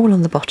it a roll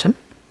on the bottom,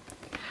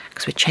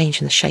 because we're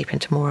changing the shape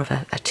into more of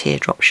a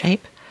teardrop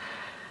shape,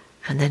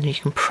 and then you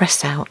can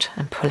press out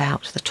and pull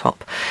out the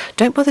top.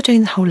 Don't bother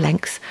doing the whole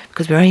length,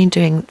 because we're only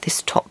doing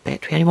this top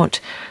bit. We only want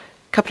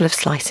a couple of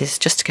slices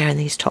just to go in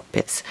these top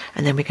bits,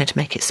 and then we're going to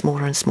make it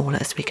smaller and smaller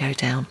as we go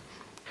down.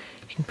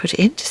 You can put it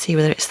in to see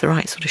whether it's the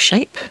right sort of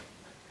shape.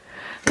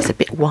 It's a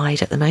bit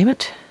wide at the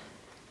moment,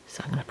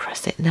 so I'm going to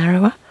press it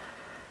narrower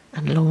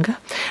and longer.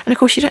 And of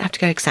course you don't have to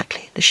go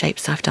exactly the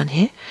shapes I've done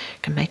here. You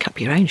can make up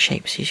your own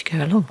shapes as you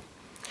go along.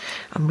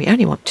 And we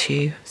only want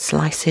 2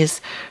 slices,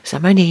 so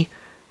I'm only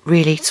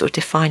really sort of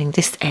defining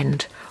this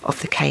end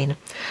of the cane.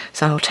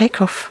 So I'll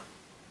take off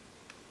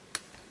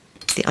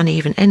the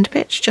uneven end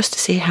bits just to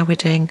see how we're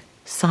doing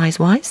size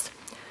wise,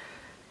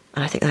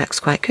 and I think that looks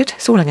quite good.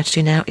 So all I'm going to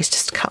do now is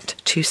just cut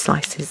 2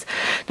 slices.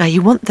 Now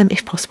you want them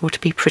if possible to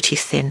be pretty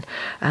thin.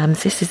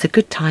 This is a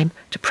good time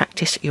to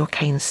practice your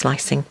cane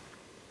slicing.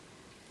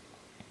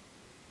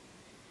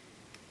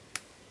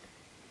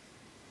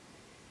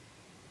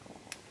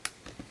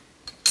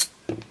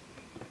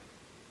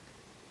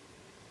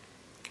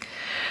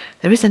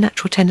 There is a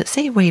natural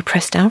tendency where you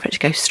press down for it to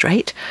go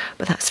straight,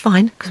 but that's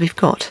fine because we've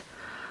got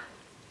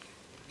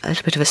a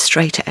little bit of a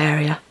straighter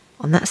area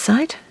on that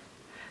side.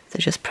 So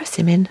just press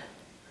him in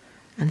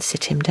and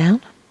sit him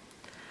down,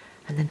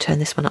 and then turn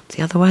this one up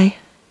the other way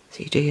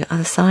so you do your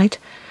other side.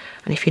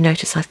 And if you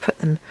notice, I've put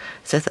them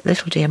so that the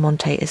little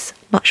diamante is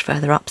much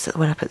further up, so that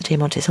when I put the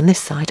diamantes on this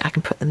side I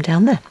can put them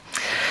down there.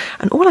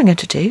 And all I'm going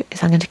to do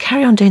is I'm going to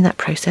carry on doing that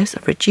process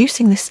of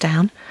reducing this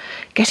down,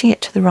 getting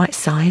it to the right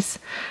size,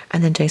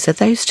 and then doing, so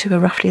those 2 are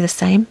roughly the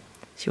same,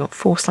 so you want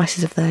 4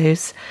 slices of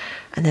those,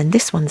 and then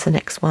this one's the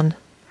next one,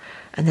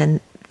 and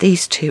then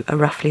these 2 are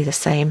roughly the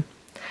same.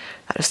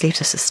 That just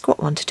leaves us a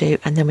squat one to do,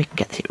 and then we can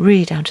get it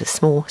really down to the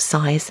small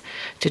size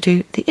to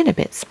do the inner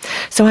bits.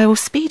 So I will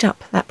speed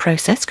up that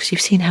process because you've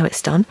seen how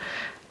it's done,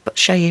 but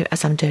show you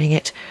as I'm doing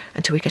it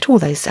until we get all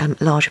those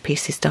larger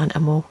pieces done,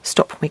 and we'll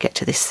stop when we get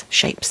to this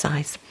shape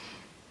size.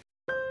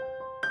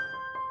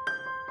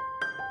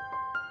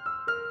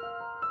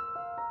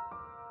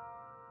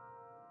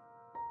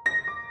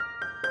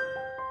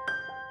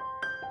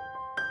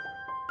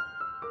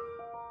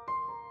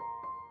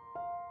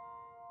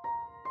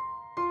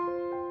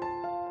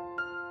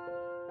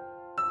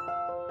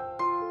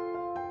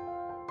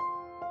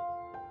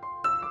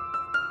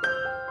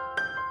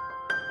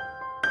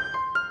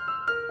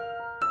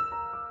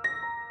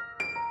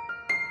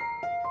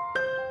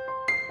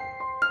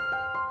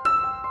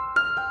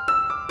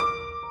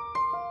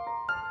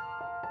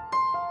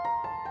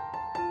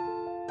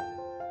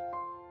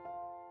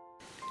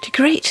 To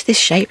create this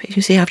shape, you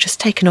can see I've just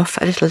taken off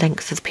a little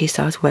length of the piece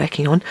I was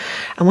working on,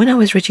 and when I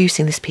was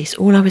reducing this piece,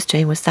 all I was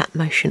doing was that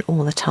motion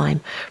all the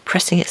time,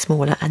 pressing it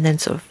smaller and then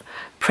sort of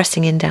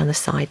pressing in down the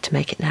side to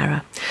make it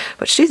narrower.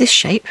 But to do this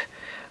shape,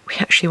 we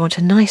actually want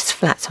a nice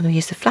flat, so I'm going to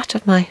use the flat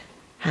of my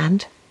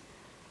hand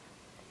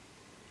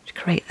to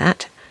create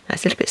that. Now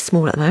it's a little bit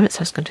small at the moment, so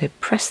I'm just going to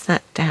press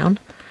that down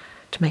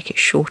to make it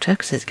shorter,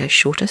 because as it goes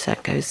shorter, so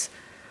it goes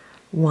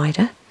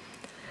wider.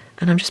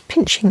 And I'm just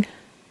pinching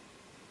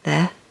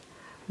there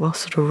while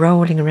sort of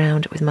rolling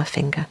around with my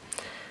finger.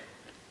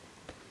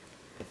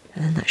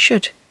 And then that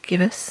should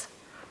give us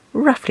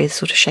roughly the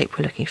sort of shape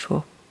we're looking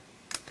for.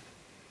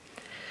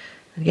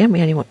 Again,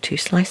 we only want 2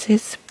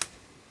 slices.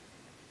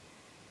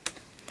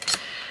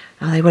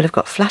 Now they will have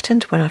got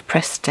flattened when I've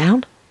pressed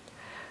down,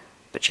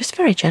 but just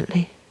very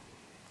gently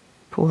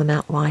pull them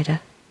out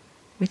wider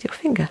with your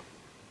finger.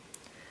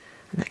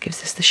 And that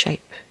gives us the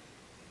shape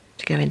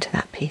to go into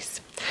that piece.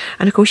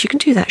 And of course you can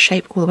do that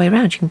shape all the way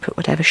around. You can put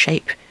whatever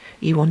shape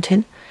you want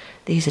in.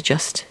 These are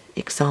just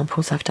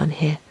examples I've done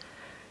here,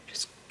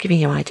 just giving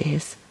you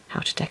ideas how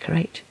to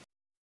decorate.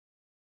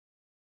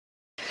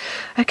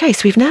 Okay,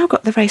 so we've now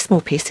got the very small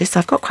pieces. So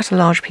I've got quite a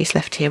large piece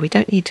left here. We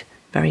don't need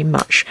very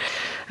much.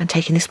 And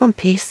taking this one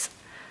piece,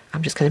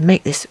 I'm just going to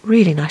make this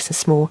really nice and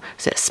small,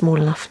 so it's small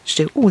enough to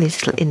do all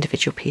these little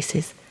individual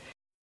pieces.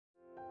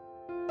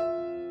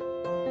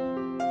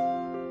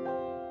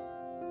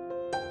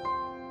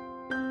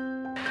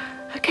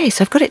 Okay,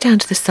 so I've got it down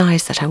to the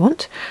size that I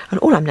want, and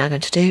all I'm now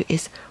going to do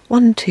is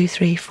 1, 2,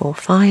 3, 4,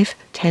 5,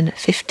 10,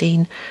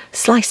 15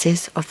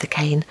 slices of the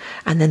cane,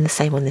 and then the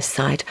same on this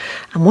side.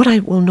 And what I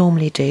will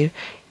normally do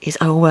is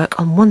I will work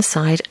on one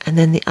side and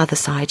then the other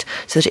side,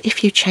 so that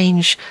if you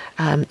change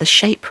the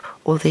shape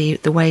or the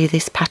way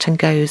this pattern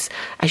goes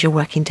as you're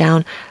working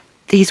down,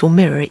 these will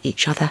mirror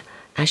each other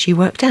as you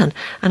work down.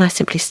 And I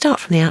simply start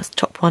from the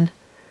top one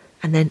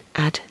and then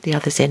add the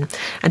others in.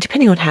 And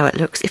depending on how it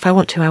looks, if I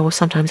want to, I will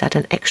sometimes add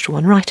an extra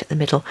one right at the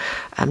middle,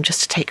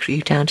 just to take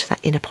you down to that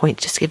inner point,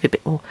 just to give a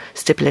bit more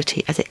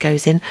stability as it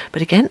goes in.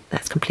 But again,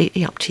 that's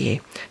completely up to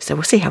you. So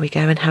we'll see how we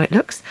go and how it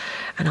looks,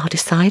 and I'll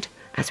decide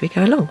as we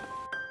go along.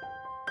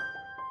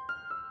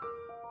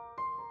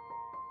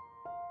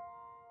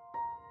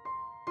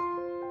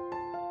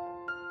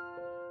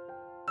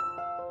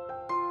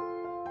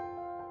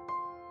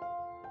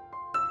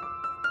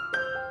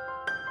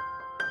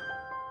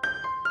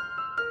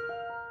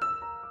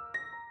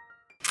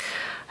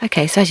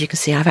 Okay, so as you can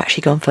see, I've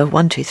actually gone for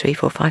 1, 2, 3,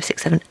 4, 5,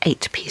 6, 7,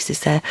 8 pieces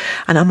there,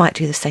 and I might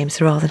do the same,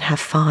 so rather than have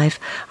 5,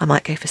 I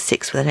might go for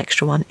 6 with an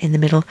extra one in the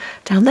middle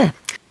down there.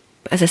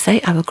 But as I say,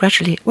 I will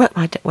gradually work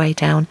my way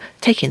down,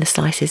 taking the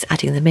slices,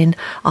 adding them in.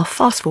 I'll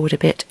fast forward a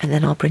bit, and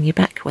then I'll bring you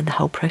back when the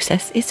whole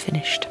process is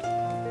finished.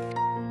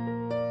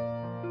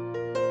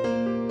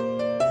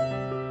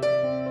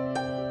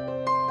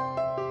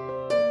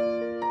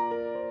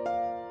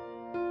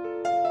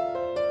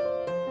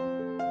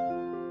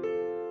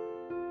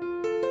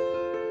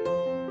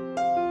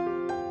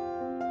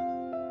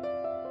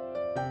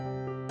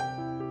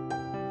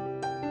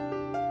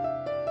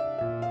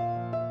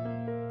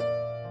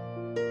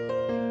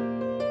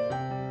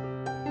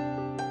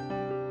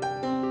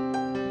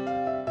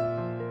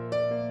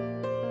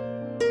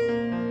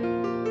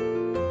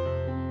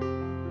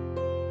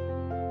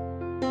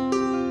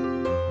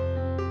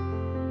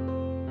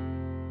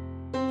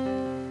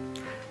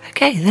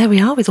 Okay, there we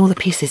are with all the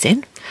pieces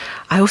in.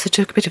 I also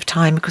took a bit of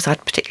time, because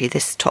particularly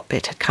this top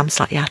bit had come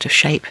slightly out of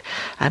shape,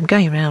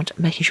 going around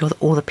making sure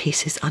that all the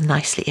pieces are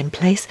nicely in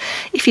place.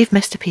 If you've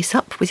messed a piece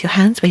up with your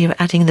hands where you're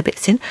adding the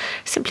bits in,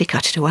 simply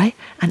cut it away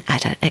and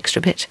add an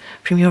extra bit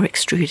from your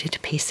extruded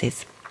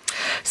pieces.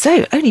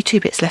 So only 2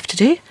 bits left to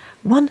do.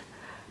 One,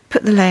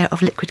 put the layer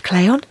of liquid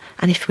clay on,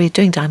 and if we're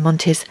doing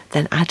diamantes,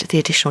 then add the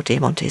additional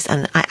diamantes,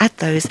 and I add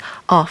those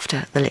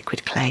after the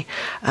liquid clay,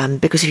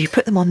 because if you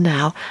put them on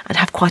now and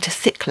have quite a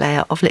thick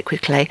layer of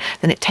liquid clay,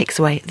 then it takes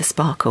away the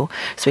sparkle.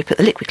 So we put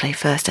the liquid clay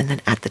first and then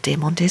add the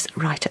diamantes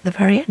right at the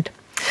very end.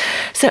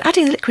 So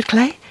adding the liquid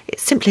clay,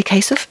 it's simply a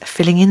case of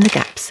filling in the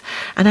gaps,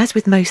 and as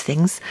with most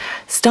things,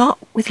 start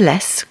with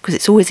less, because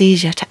it's always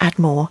easier to add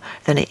more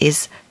than it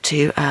is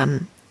to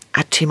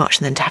add too much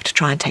and then to have to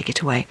try and take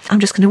it away. I'm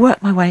just going to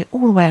work my way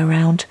all the way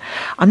around.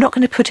 I'm not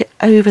going to put it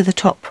over the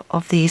top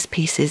of these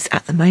pieces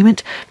at the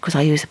moment, because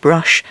I use a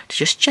brush to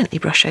just gently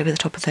brush over the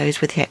top of those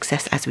with the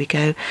excess as we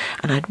go,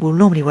 and I will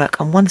normally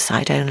work on one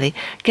side only,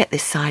 get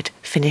this side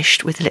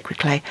finished with the liquid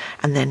clay,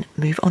 and then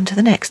move on to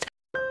the next.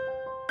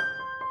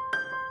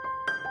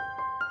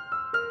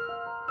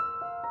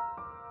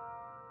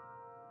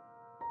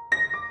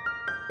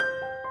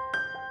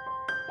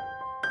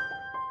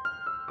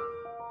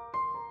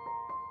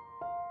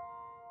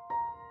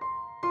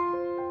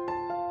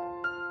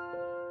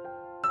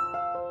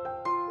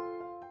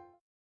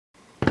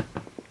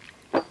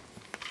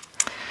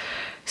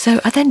 So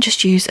I then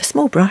just use a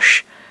small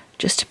brush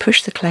just to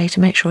push the clay to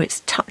make sure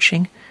it's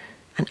touching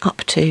and up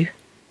to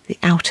the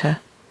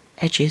outer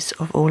edges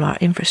of all our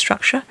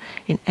infrastructure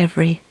in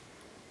every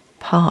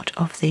part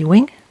of the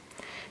wing.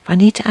 If I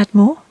need to add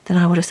more, then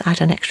I will just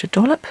add an extra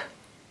dollop.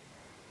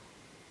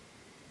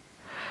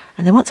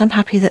 And then once I'm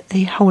happy that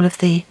the whole of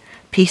the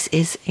piece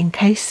is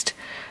encased,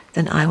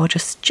 then I will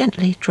just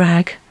gently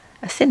drag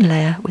a thin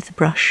layer with the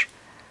brush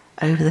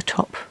over the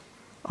top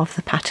of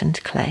the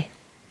patterned clay.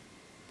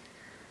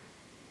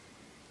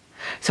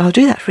 So I'll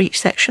do that for each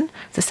section,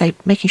 so say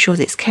making sure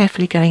that it's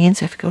carefully going in,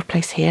 so if I've got a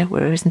place here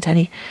where there isn't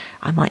any,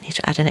 I might need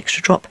to add an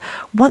extra drop.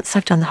 Once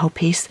I've done the whole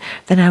piece,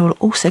 then I will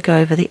also go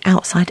over the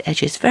outside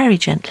edges very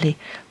gently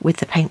with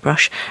the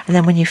paintbrush, and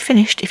then when you've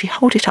finished, if you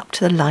hold it up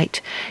to the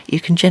light, you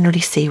can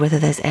generally see whether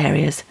there's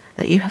areas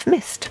that you have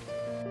missed.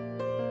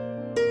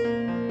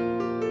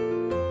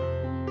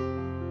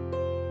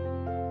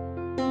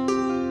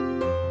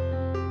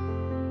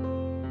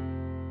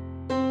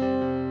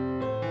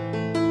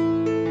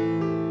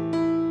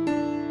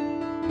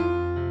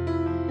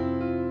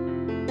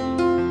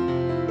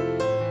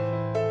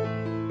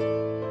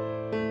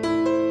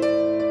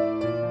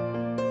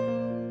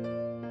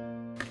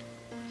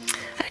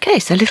 Okay,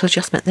 so a little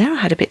adjustment there.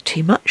 I had a bit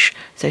too much,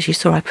 so as you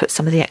saw I put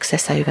some of the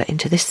excess over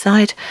into this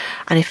side,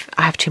 and if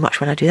I have too much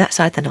when I do that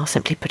side, then I'll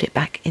simply put it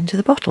back into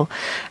the bottle.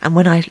 And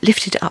when I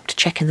lifted it up to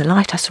check in the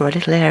light, I saw a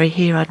little area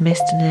here I'd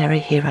missed and an area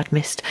here I'd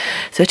missed,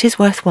 so it is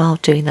worthwhile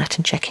doing that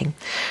and checking.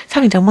 So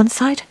having done one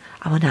side,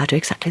 I will now do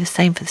exactly the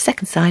same for the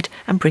second side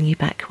and bring you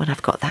back when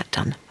I've got that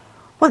done.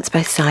 Once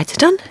both sides are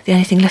done, the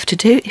only thing left to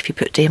do if you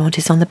put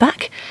diamantes on the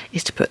back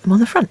is to put them on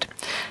the front.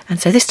 And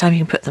so this time you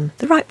can put them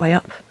the right way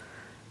up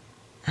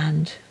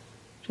and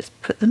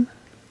just put them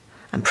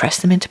and press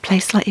them into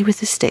place slightly with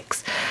the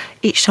sticks.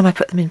 Each time I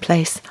put them in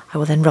place, I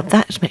will then rub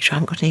that to make sure I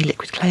haven't got any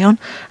liquid clay on,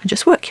 and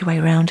just work your way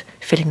around,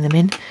 filling them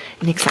in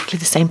exactly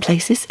the same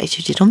places as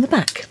you did on the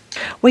back.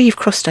 Where you've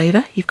crossed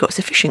over, you've got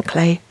sufficient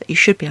clay that you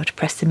should be able to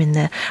press them in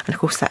there, and of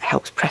course that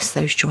helps press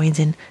those joins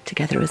in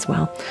together as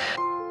well.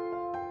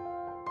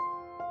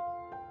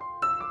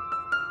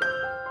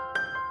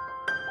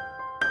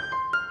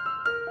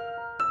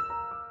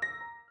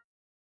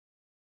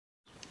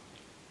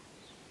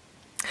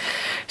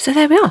 So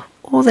there we are,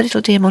 all the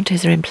little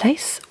diamantes are in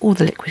place, all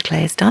the liquid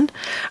clay is done,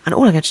 and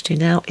all I'm going to do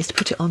now is to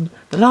put it on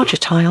the larger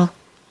tile.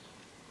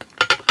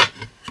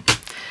 As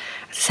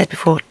I said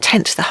before,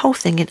 tent the whole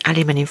thing in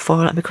aluminium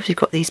foil, and because we've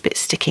got these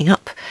bits sticking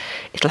up,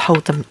 it'll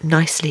hold them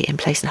nicely in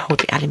place and hold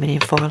the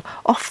aluminium foil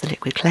off the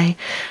liquid clay,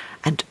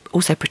 and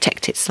also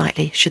protect it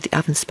slightly should the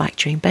oven spike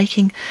during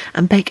baking,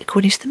 and bake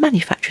according to the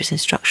manufacturer's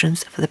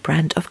instructions for the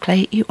brand of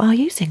clay you are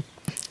using.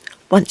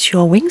 Once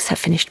your wings have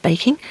finished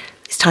baking,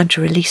 it's time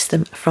to release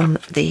them from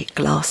the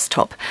glass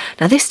top.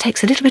 Now this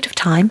takes a little bit of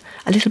time,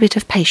 a little bit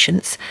of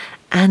patience,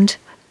 and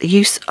the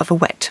use of a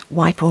wet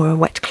wipe or a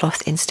wet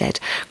cloth instead,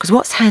 because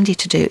what's handy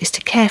to do is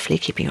to carefully,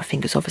 keeping your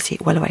fingers obviously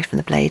well away from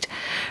the blade,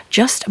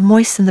 just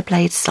moisten the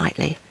blade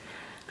slightly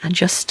and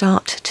just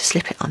start to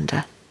slip it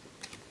under.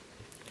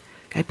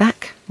 Go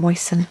back,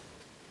 moisten,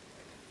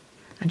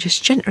 and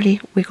just gently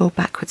wiggle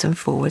backwards and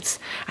forwards,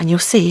 and you'll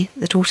see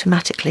that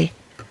automatically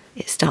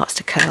it starts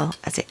to curl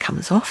as it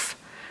comes off,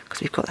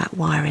 because we've got that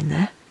wire in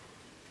there.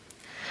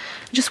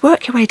 And just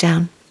work your way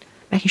down,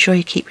 making sure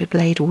you keep your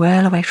blade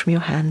well away from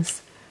your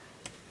hands.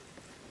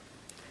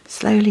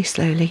 Slowly,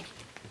 slowly.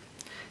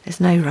 There's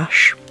no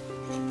rush.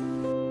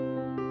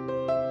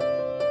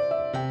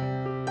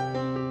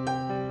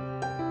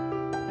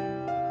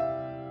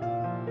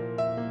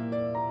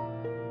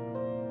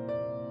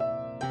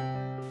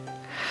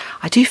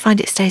 I do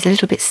find it stays a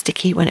little bit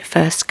sticky when it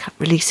first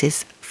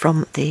releases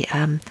from the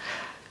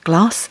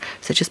glass,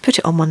 so just put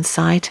it on one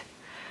side,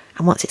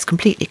 and once it's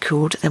completely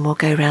cooled, then we'll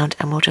go around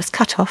and we'll just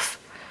cut off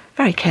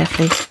very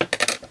carefully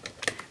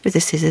with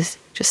the scissors,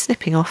 just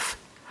snipping off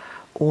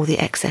all the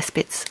excess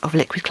bits of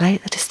liquid clay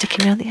that are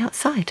sticking around the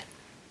outside.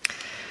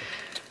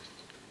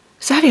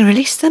 So having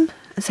released them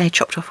and say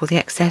chopped off all the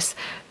excess,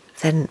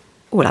 then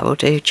all I will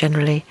do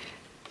generally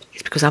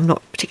is, because I'm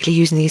not particularly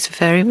using these for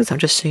fairy wings, I'm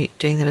just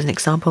doing them as an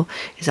example,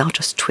 is I'll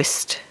just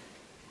twist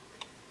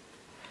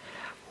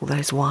all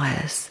those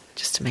wires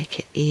just to make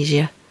it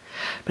easier.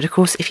 But of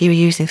course, if you were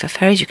using for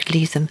fairies, you could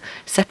leave them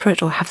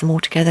separate or have them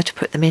all together to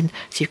put them in,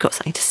 so you've got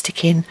something to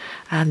stick in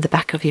the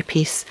back of your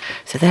piece.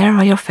 So there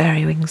are your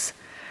fairy wings,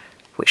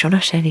 which are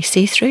not only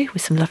see-through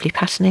with some lovely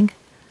patterning,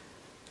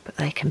 but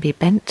they can be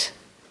bent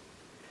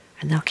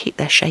and they'll keep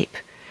their shape,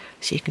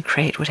 so you can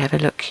create whatever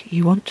look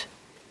you want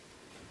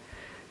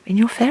in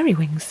your fairy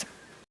wings.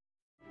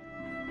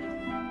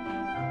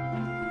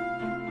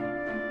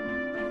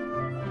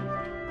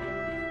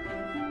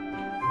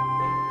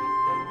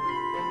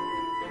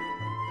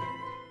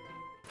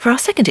 For our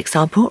second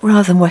example,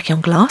 rather than working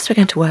on glass, we're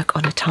going to work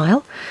on a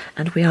tile,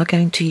 and we are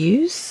going to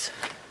use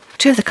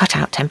two of the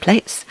cutout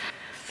templates,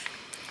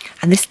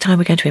 and this time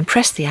we're going to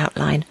impress the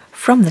outline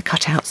from the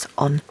cutouts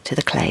onto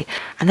the clay,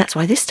 and that's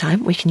why this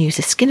time we can use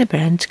a Skinner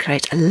blend to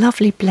create a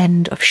lovely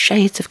blend of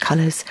shades of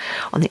colours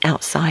on the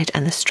outside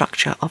and the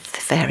structure of the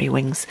fairy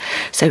wings.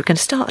 So we're going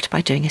to start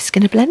by doing a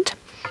Skinner blend.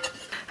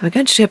 And we're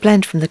going to do a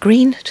blend from the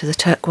green to the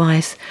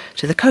turquoise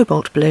to the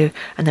cobalt blue,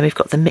 and then we've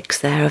got the mix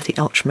there of the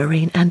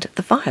ultramarine and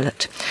the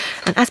violet.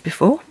 And as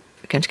before,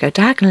 we're going to go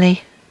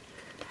diagonally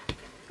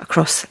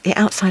across the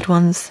outside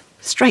ones,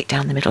 straight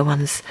down the middle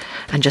ones,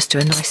 and just do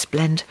a nice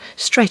blend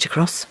straight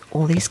across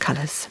all these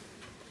colours.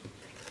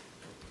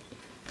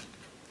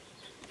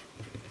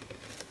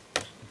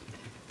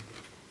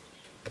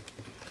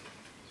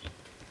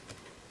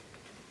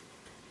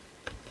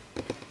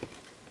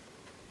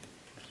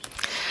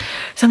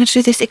 So I'm going to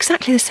do this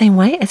exactly the same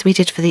way as we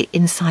did for the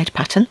inside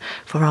pattern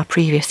for our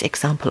previous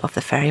example of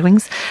the fairy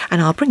wings, and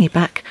I'll bring you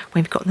back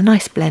when we've got the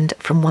nice blend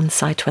from one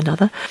side to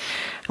another.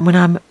 And when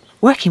I'm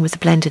working with the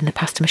blend in the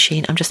pasta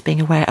machine, I'm just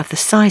being aware of the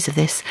size of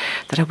this,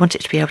 that I want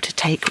it to be able to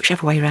take,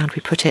 whichever way around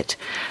we put it,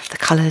 the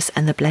colours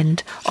and the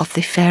blend of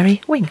the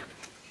fairy wing.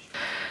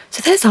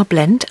 So there's our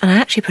blend, and I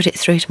actually put it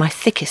through to my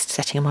thickest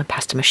setting on my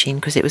pasta machine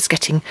because it was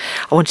I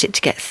wanted it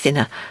to get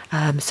thinner,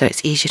 so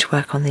it's easier to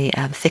work on the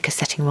thicker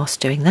setting whilst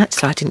doing that,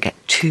 so I didn't get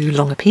too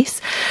long a piece.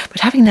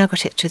 But having now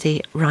got it to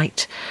the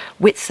right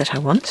width that I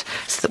want,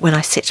 so that when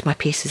I sit my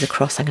pieces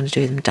across, I'm going to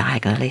do them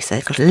diagonally, so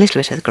they've got a little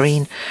bit of the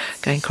green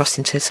going across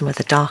into some of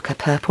the darker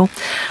purple.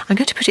 I'm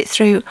going to put it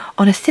through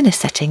on a thinner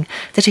setting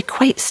that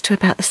equates to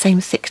about the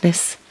same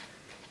thickness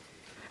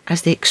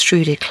as the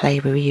extruded clay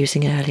we were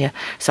using earlier.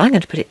 So I'm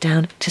going to put it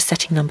down to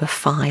setting number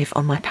 5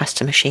 on my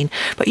pasta machine,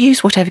 but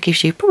use whatever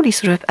gives you probably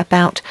sort of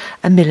about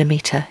 1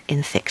 millimetre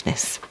in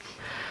thickness.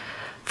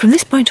 From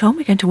this point on,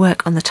 we're going to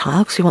work on the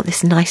tile because we want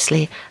this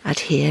nicely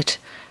adhered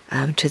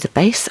to the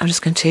base. I'm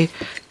just going to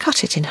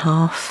cut it in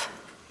half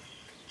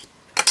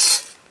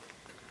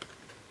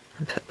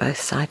and put both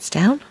sides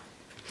down,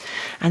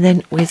 and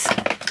then with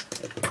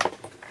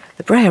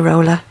the brayer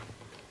roller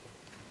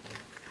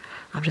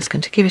I'm just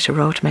going to give it a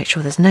roll to make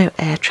sure there's no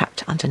air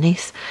trapped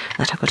underneath, and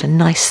that I've got a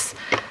nice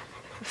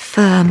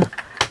firm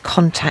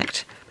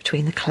contact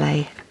between the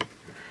clay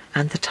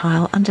and the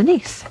tile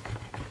underneath.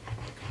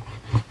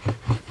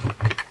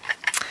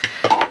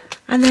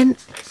 And then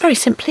very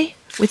simply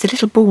with the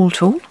little ball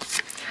tool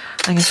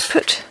I'm going to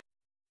put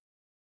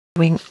the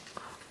wing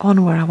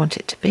on where I want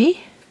it to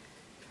be.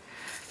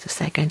 So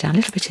say going down a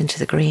little bit into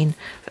the green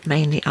but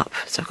mainly up,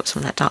 so I've got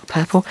some of that dark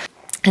purple.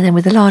 And then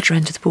with the larger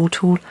end of the ball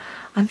tool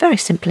I'm very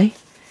simply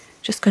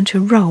just going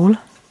to roll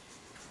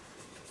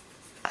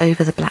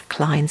over the black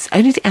lines,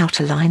 only the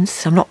outer lines,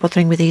 so I'm not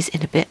bothering with these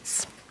inner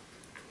bits.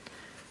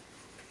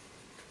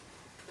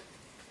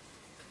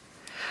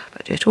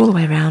 But do it all the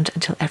way around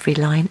until every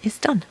line is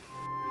done.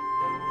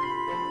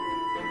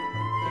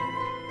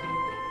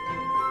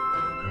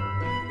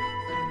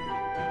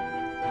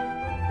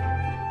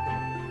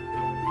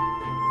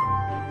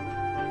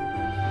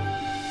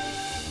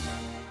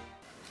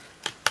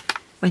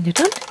 When you're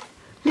done,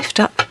 lift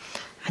up,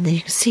 and then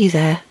you can see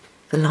there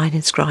the line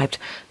inscribed,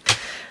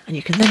 and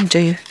you can then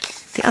do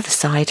the other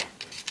side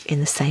in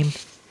the same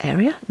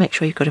area. Make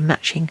sure you've got a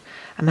matching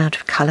amount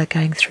of colour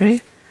going through.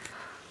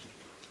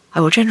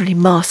 I will generally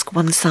mask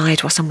one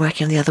side whilst I'm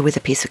working on the other with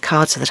a piece of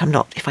card so that I'm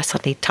not, if I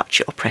suddenly touch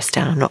it or press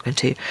down, I'm not going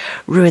to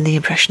ruin the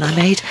impression I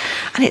made.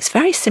 And it's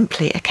very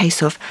simply a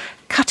case of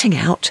cutting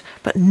out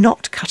but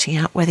not cutting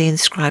out where the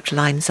inscribed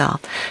lines are.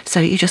 So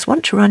you just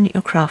want to run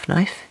your craft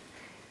knife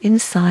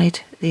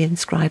inside the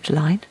inscribed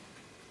line,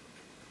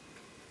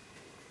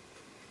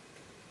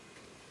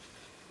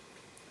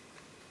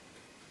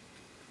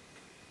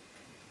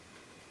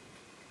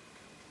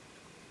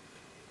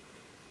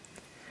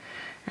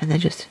 and then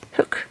just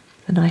hook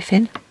the knife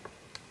in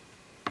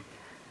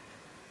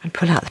and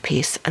pull out the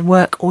piece and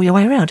work all your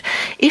way around.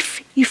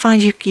 If you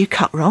find you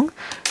cut wrong,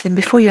 then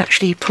before you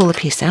actually pull the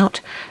piece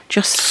out,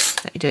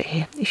 just, let me do it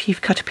here, if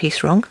you've cut a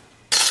piece wrong,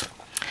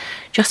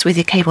 just with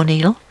your cable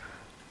needle,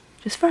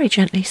 just very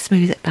gently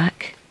smooth it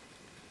back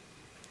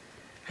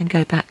and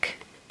go back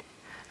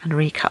and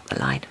recut the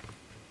line.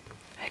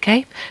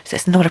 Okay, so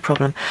it's not a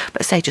problem,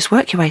 but say just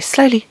work your way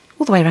slowly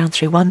all the way around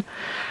through one,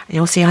 and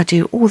you'll see I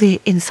do all the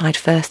inside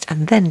first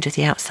and then do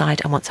the outside,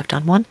 and once I've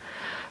done one,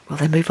 we'll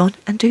then move on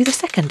and do the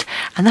second,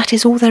 and that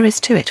is all there is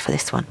to it for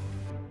this one.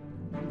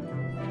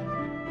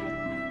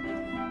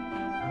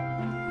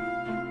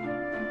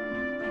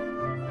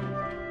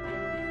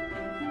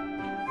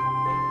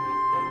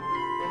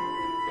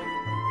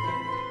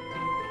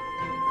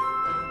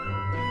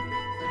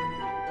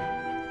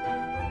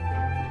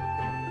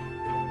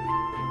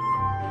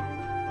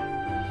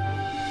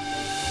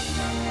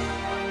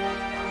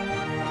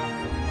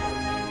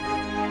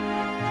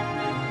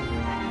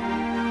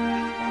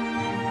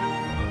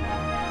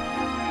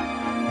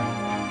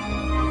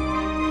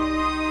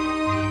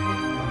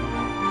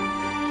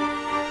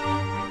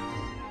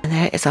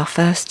 There is our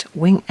first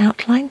wing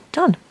outline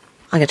done.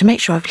 I'm going to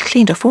make sure I've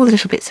cleaned off all the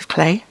little bits of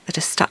clay that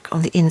are stuck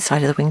on the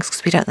inside of the wings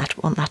because we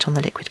don't want that on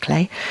the liquid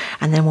clay,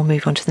 and then we'll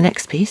move on to the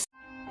next piece.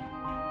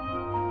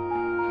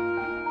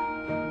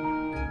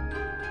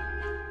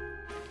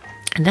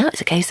 And now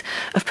it's a case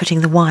of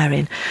putting the wire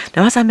in.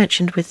 Now, as I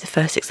mentioned with the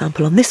first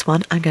example on this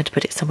one, I'm going to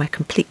put it somewhere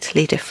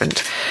completely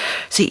different.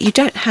 So you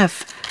don't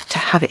have to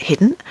have it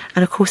hidden,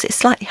 and of course it's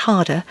slightly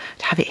harder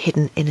to have it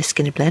hidden in a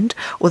skinny blend,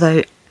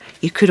 although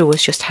you could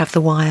always just have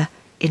the wire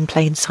in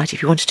plain sight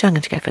if you wanted to. I'm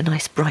going to go for a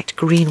nice bright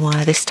green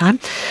wire this time.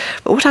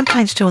 But what I'm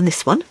planning to do on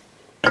this one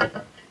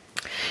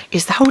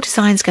is the whole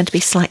design is going to be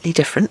slightly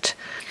different.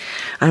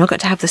 I'm not going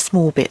to have the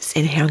small bits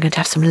in here. I'm going to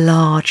have some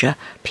larger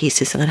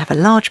pieces. I'm going to have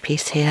a large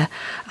piece here,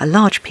 a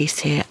large piece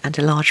here, and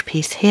a large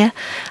piece here.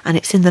 And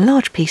it's in the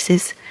large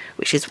pieces,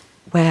 which is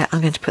where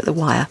I'm going to put the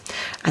wire.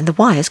 And the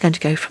wire is going to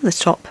go from the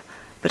top,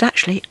 but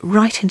actually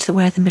right into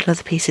where the middle of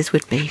the pieces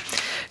would be.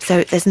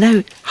 So there's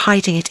no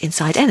hiding it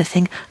inside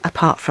anything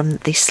apart from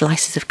these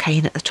slices of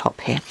cane at the top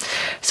here.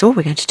 So all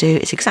we're going to do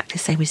is exactly the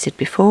same as we did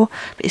before,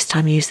 but this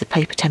time use the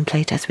paper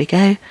template as we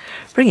go.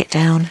 Bring it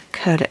down,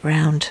 curl it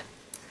round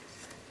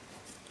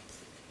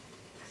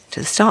to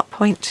the start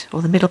point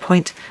or the middle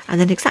point, and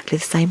then exactly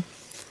the same,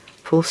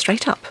 pull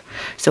straight up.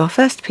 So our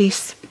first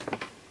piece,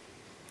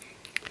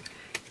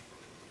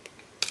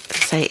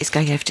 let's say, is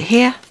going over to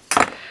here.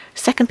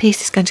 Second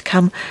piece is going to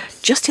come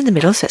just in the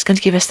middle, so it's going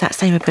to give us that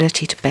same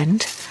ability to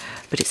bend,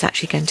 but it's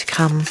actually going to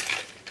come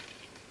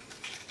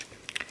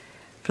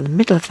from the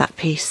middle of that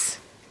piece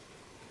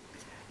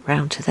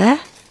round to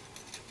there.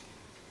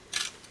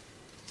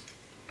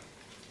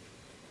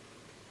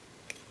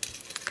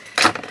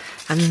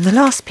 And then the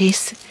last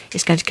piece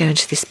is going to go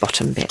into this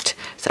bottom bit,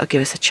 so it'll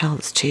give us a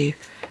chance to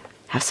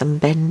have some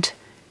bend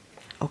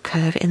or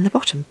curve in the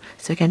bottom.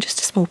 So again,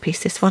 just a small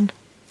piece, this one,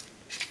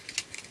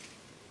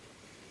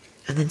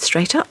 and then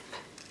straight up.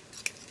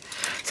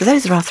 So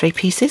those are our 3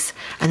 pieces,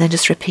 and then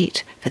just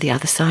repeat for the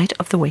other side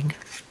of the wing.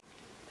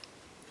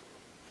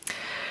 So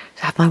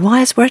I have my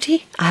wires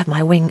ready, I have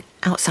my wing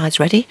outsides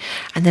ready,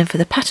 and then for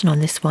the pattern on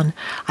this one,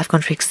 I've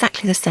gone for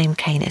exactly the same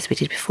cane as we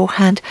did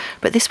beforehand,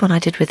 but this one I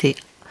did with the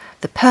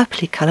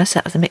purpley colour, so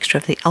that was a mixture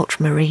of the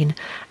ultramarine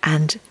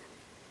and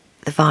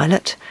the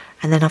violet,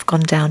 and then I've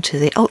gone down to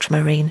the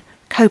ultramarine,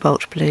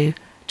 cobalt blue,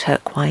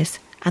 turquoise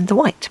and the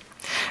white.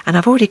 And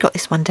I've already got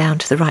this one down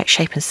to the right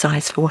shape and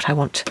size for what I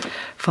want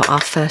for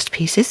our first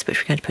pieces, which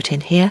we're going to put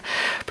in here.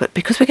 But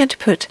because we're going to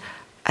put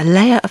a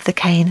layer of the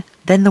cane,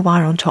 then the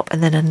wire on top,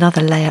 and then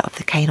another layer of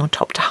the cane on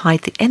top to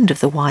hide the end of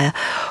the wire,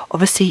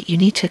 obviously you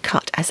need to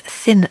cut as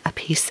thin a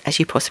piece as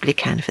you possibly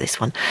can for this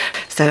one.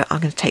 So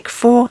I'm going to take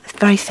 4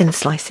 very thin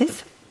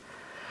slices.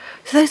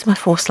 So those are my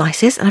 4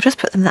 slices, and I've just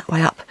put them that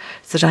way up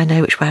so that I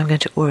know which way I'm going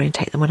to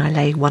orientate them when I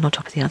lay one on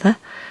top of the other,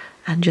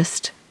 and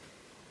just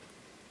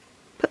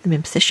put them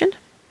in position.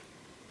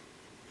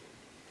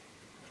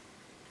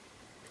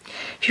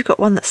 If you've got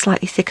one that's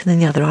slightly thicker than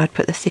the other, I'd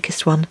put the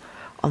thickest one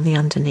on the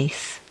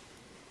underneath.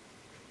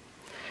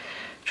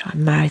 Try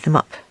and marry them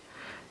up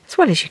as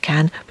well as you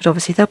can, but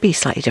obviously they'll be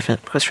slightly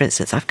different because, for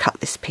instance, I've cut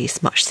this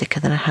piece much thicker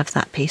than I have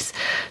that piece.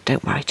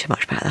 Don't worry too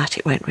much about that,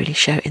 it won't really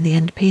show in the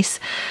end piece.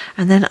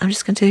 And then I'm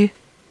just going to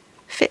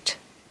fit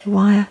the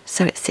wire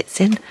so it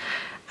sits in,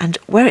 and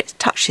where it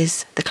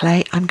touches the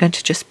clay I'm going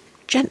to just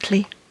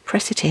gently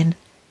press it in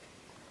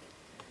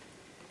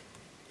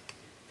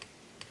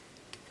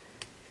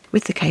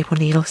with the cable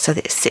needle so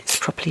that it sits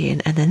properly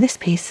in, and then this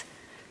piece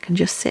can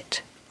just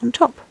sit on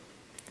top.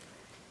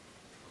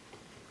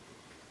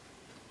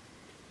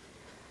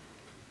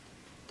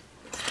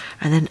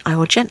 And then I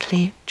will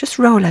gently just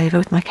roll over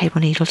with my cable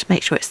needle to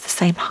make sure it's the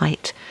same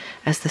height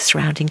as the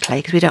surrounding clay,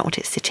 because we don't want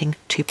it sitting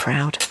too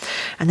proud.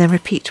 And then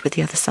repeat with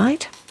the other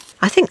side.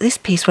 I think this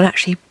piece will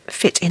actually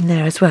fit in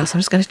there as well, so I'm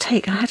just going to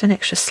take, I had an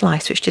extra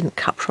slice which didn't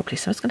cut properly,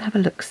 so I was going to have a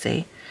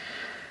look-see.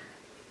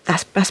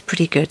 That's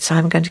pretty good, so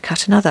I'm going to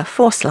cut another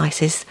 4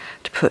 slices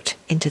to put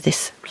into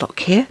this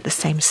block here, the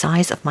same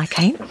size of my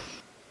cane.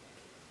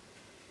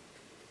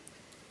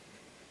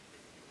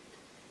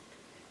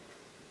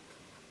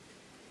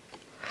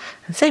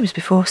 And same as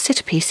before, sit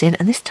a piece in,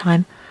 and this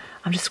time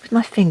I'm just with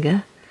my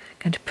finger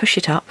going to push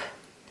it up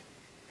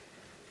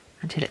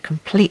until it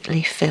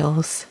completely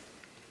fills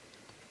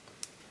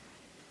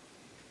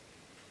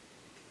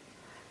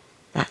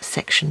that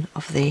section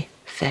of the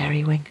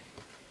fairy wing.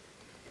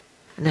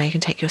 And now you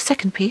can take your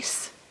second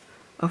piece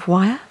of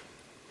wire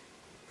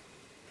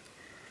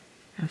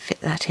and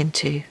fit that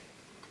into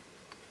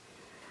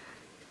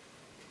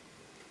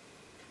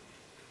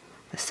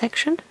the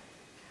section.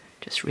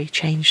 Just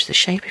rechange the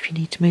shape if you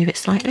need to move it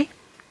slightly.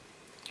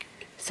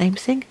 Same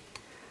thing,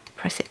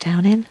 press it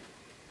down in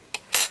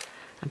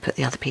and put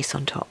the other piece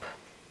on top.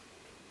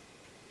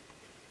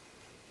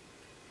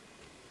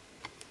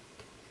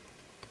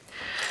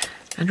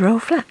 And roll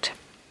flat.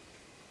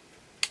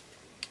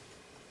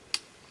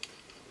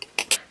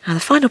 Now the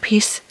final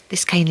piece,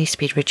 this cane needs to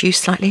be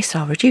reduced slightly, so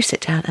I'll reduce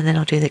it down and then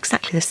I'll do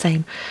exactly the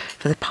same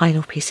for the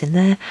final piece in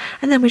there.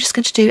 And then we're just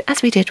going to do,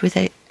 as we did with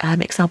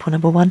example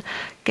number 1,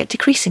 get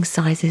decreasing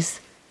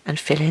sizes and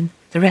fill in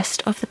the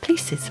rest of the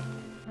pieces.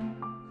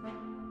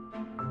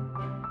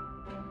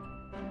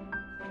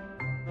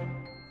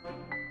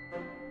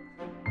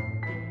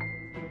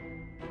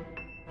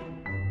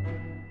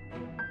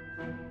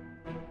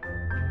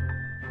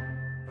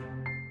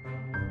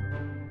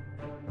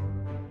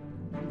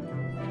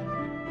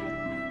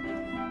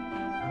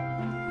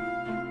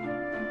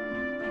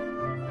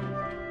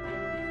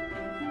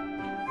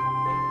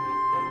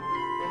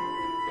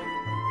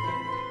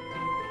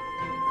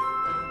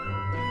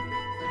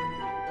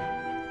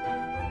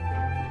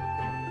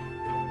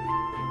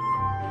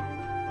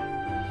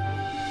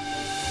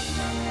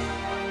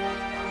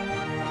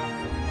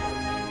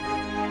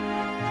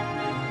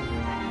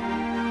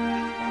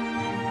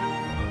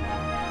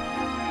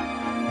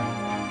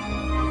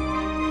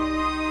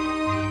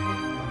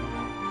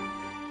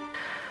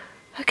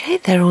 Okay,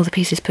 there are all the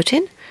pieces put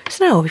in.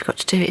 So now all we've got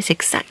to do is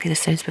exactly the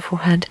same as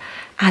beforehand.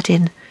 Add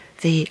in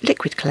the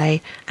liquid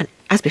clay and,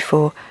 as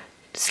before,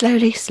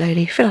 slowly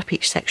fill up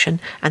each section,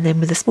 and then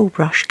with a small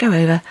brush go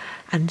over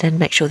and then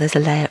make sure there's a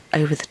layer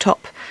over the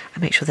top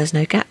and make sure there's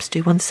no gaps.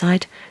 Do one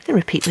side, then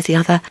repeat with the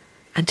other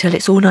until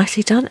it's all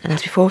nicely done, and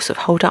as before, sort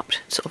of hold up,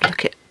 sort of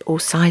look at all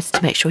sides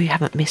to make sure you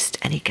haven't missed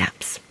any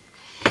gaps.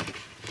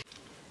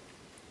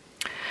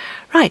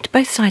 Right,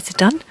 both sides are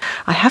done.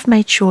 I have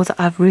made sure that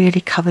I've really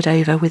covered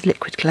over with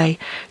liquid clay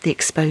the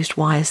exposed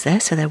wires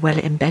there, so they're well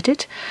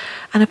embedded.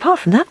 And apart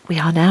from that, we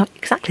are now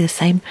exactly the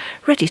same,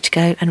 ready to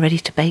go and ready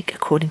to bake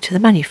according to the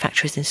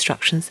manufacturer's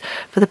instructions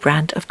for the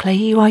brand of clay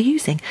you are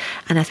using.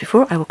 And as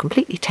before, I will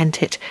completely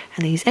tent it,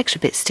 and these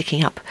extra bits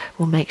sticking up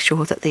will make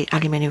sure that the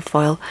aluminium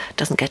foil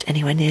doesn't get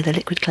anywhere near the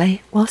liquid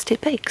clay whilst it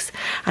bakes.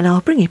 And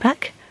I'll bring you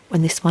back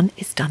when this one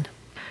is done.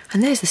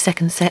 And there's the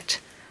second set,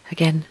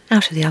 again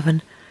out of the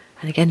oven.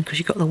 And again, because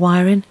you've got the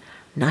wire in,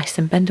 nice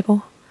and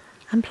bendable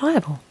and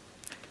pliable.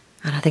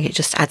 And I think it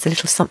just adds a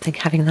little something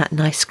having that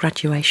nice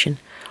graduation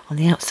on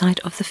the outside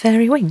of the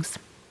fairy wings.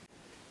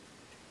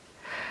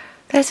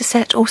 There's a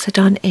set also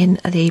done in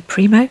the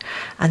Primo,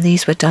 and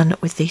these were done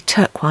with the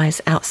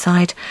turquoise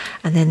outside,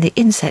 and then the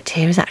inset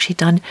here is actually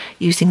done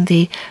using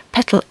the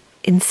petal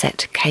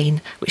inset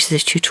cane, which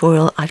is a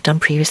tutorial I've done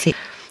previously,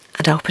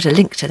 and I'll put a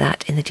link to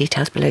that in the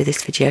details below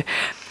this video.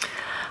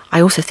 I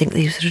also think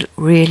these are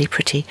really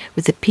pretty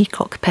with the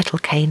peacock petal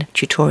cane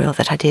tutorial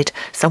that I did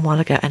some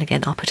while ago, and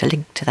again I'll put a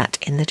link to that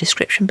in the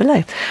description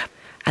below.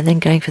 And then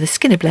going for the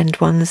Skinner Blend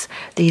ones,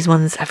 these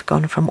ones have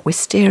gone from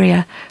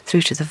Wisteria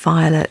through to the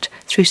Violet,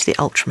 through to the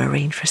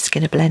Ultramarine for a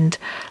Skinner Blend,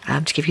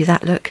 to give you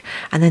that look.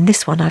 And then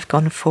this one I've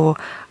gone for,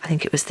 I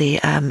think it was the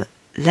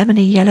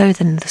lemony yellow,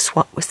 then the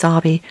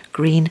wasabi,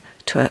 green,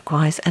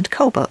 turquoise and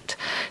cobalt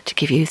to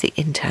give you the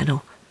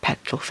internal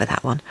petal for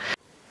that one.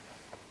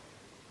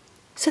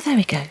 So there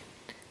we go,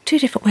 2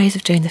 different ways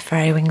of doing the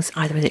fairy wings,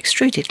 either with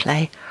extruded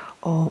clay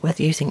or with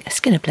using a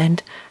Skinner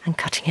Blend and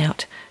cutting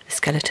out the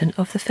skeleton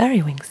of the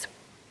fairy wings.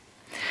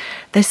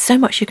 There's so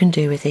much you can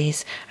do with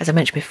these. As I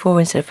mentioned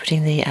before, instead of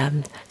putting the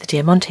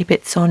diamante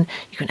bits on,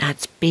 you can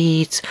add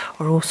beads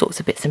or all sorts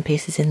of bits and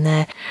pieces in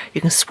there.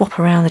 You can swap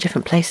around the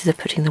different places of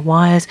putting the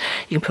wires.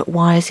 You can put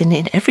wires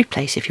in every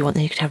place if you want.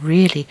 Then you could have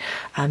really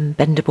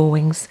bendable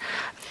wings.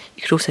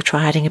 You could also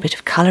try adding a bit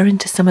of colour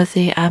into some of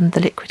the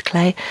liquid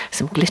clay,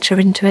 some glitter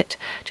into it,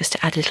 just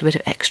to add a little bit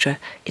of extra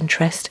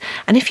interest.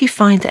 And if you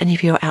find that any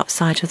of your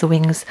outside of the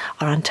wings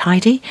are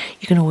untidy,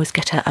 you can always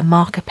get a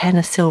marker pen,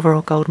 a silver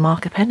or gold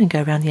marker pen, and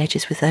go around the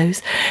edges with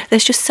those.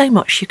 There's just so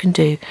much you can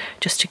do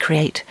just to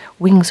create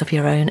wings of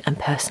your own and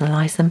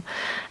personalise them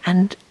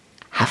and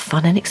have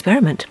fun and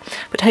experiment.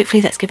 But hopefully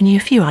that's given you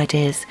a few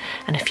ideas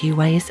and a few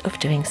ways of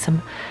doing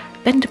some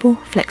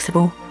bendable,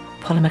 flexible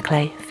polymer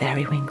clay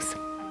fairy wings.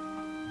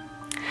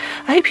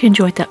 I hope you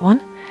enjoyed that one.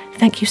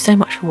 Thank you so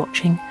much for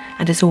watching,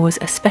 and as always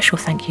a special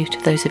thank you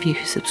to those of you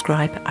who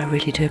subscribe. I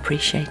really do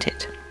appreciate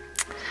it.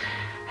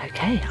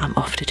 Okay, I'm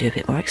off to do a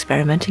bit more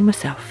experimenting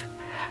myself.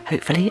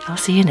 Hopefully I'll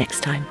see you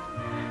next time.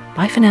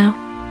 Bye for now.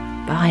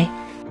 Bye.